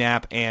Podbean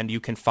app and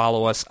you can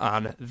follow us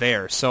on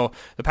there. So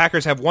the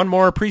Packers have one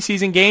more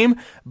preseason game,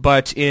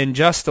 but in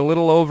just a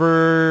little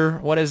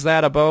over,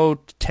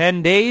 about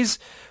 10 days,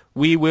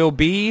 we will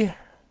be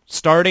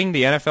starting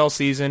the NFL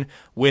season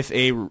with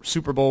a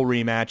Super Bowl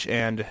rematch,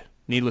 and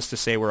needless to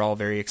say, we're all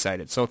very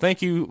excited. So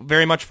thank you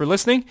very much for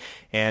listening,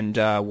 and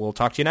we'll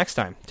talk to you next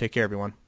time. Take care, everyone.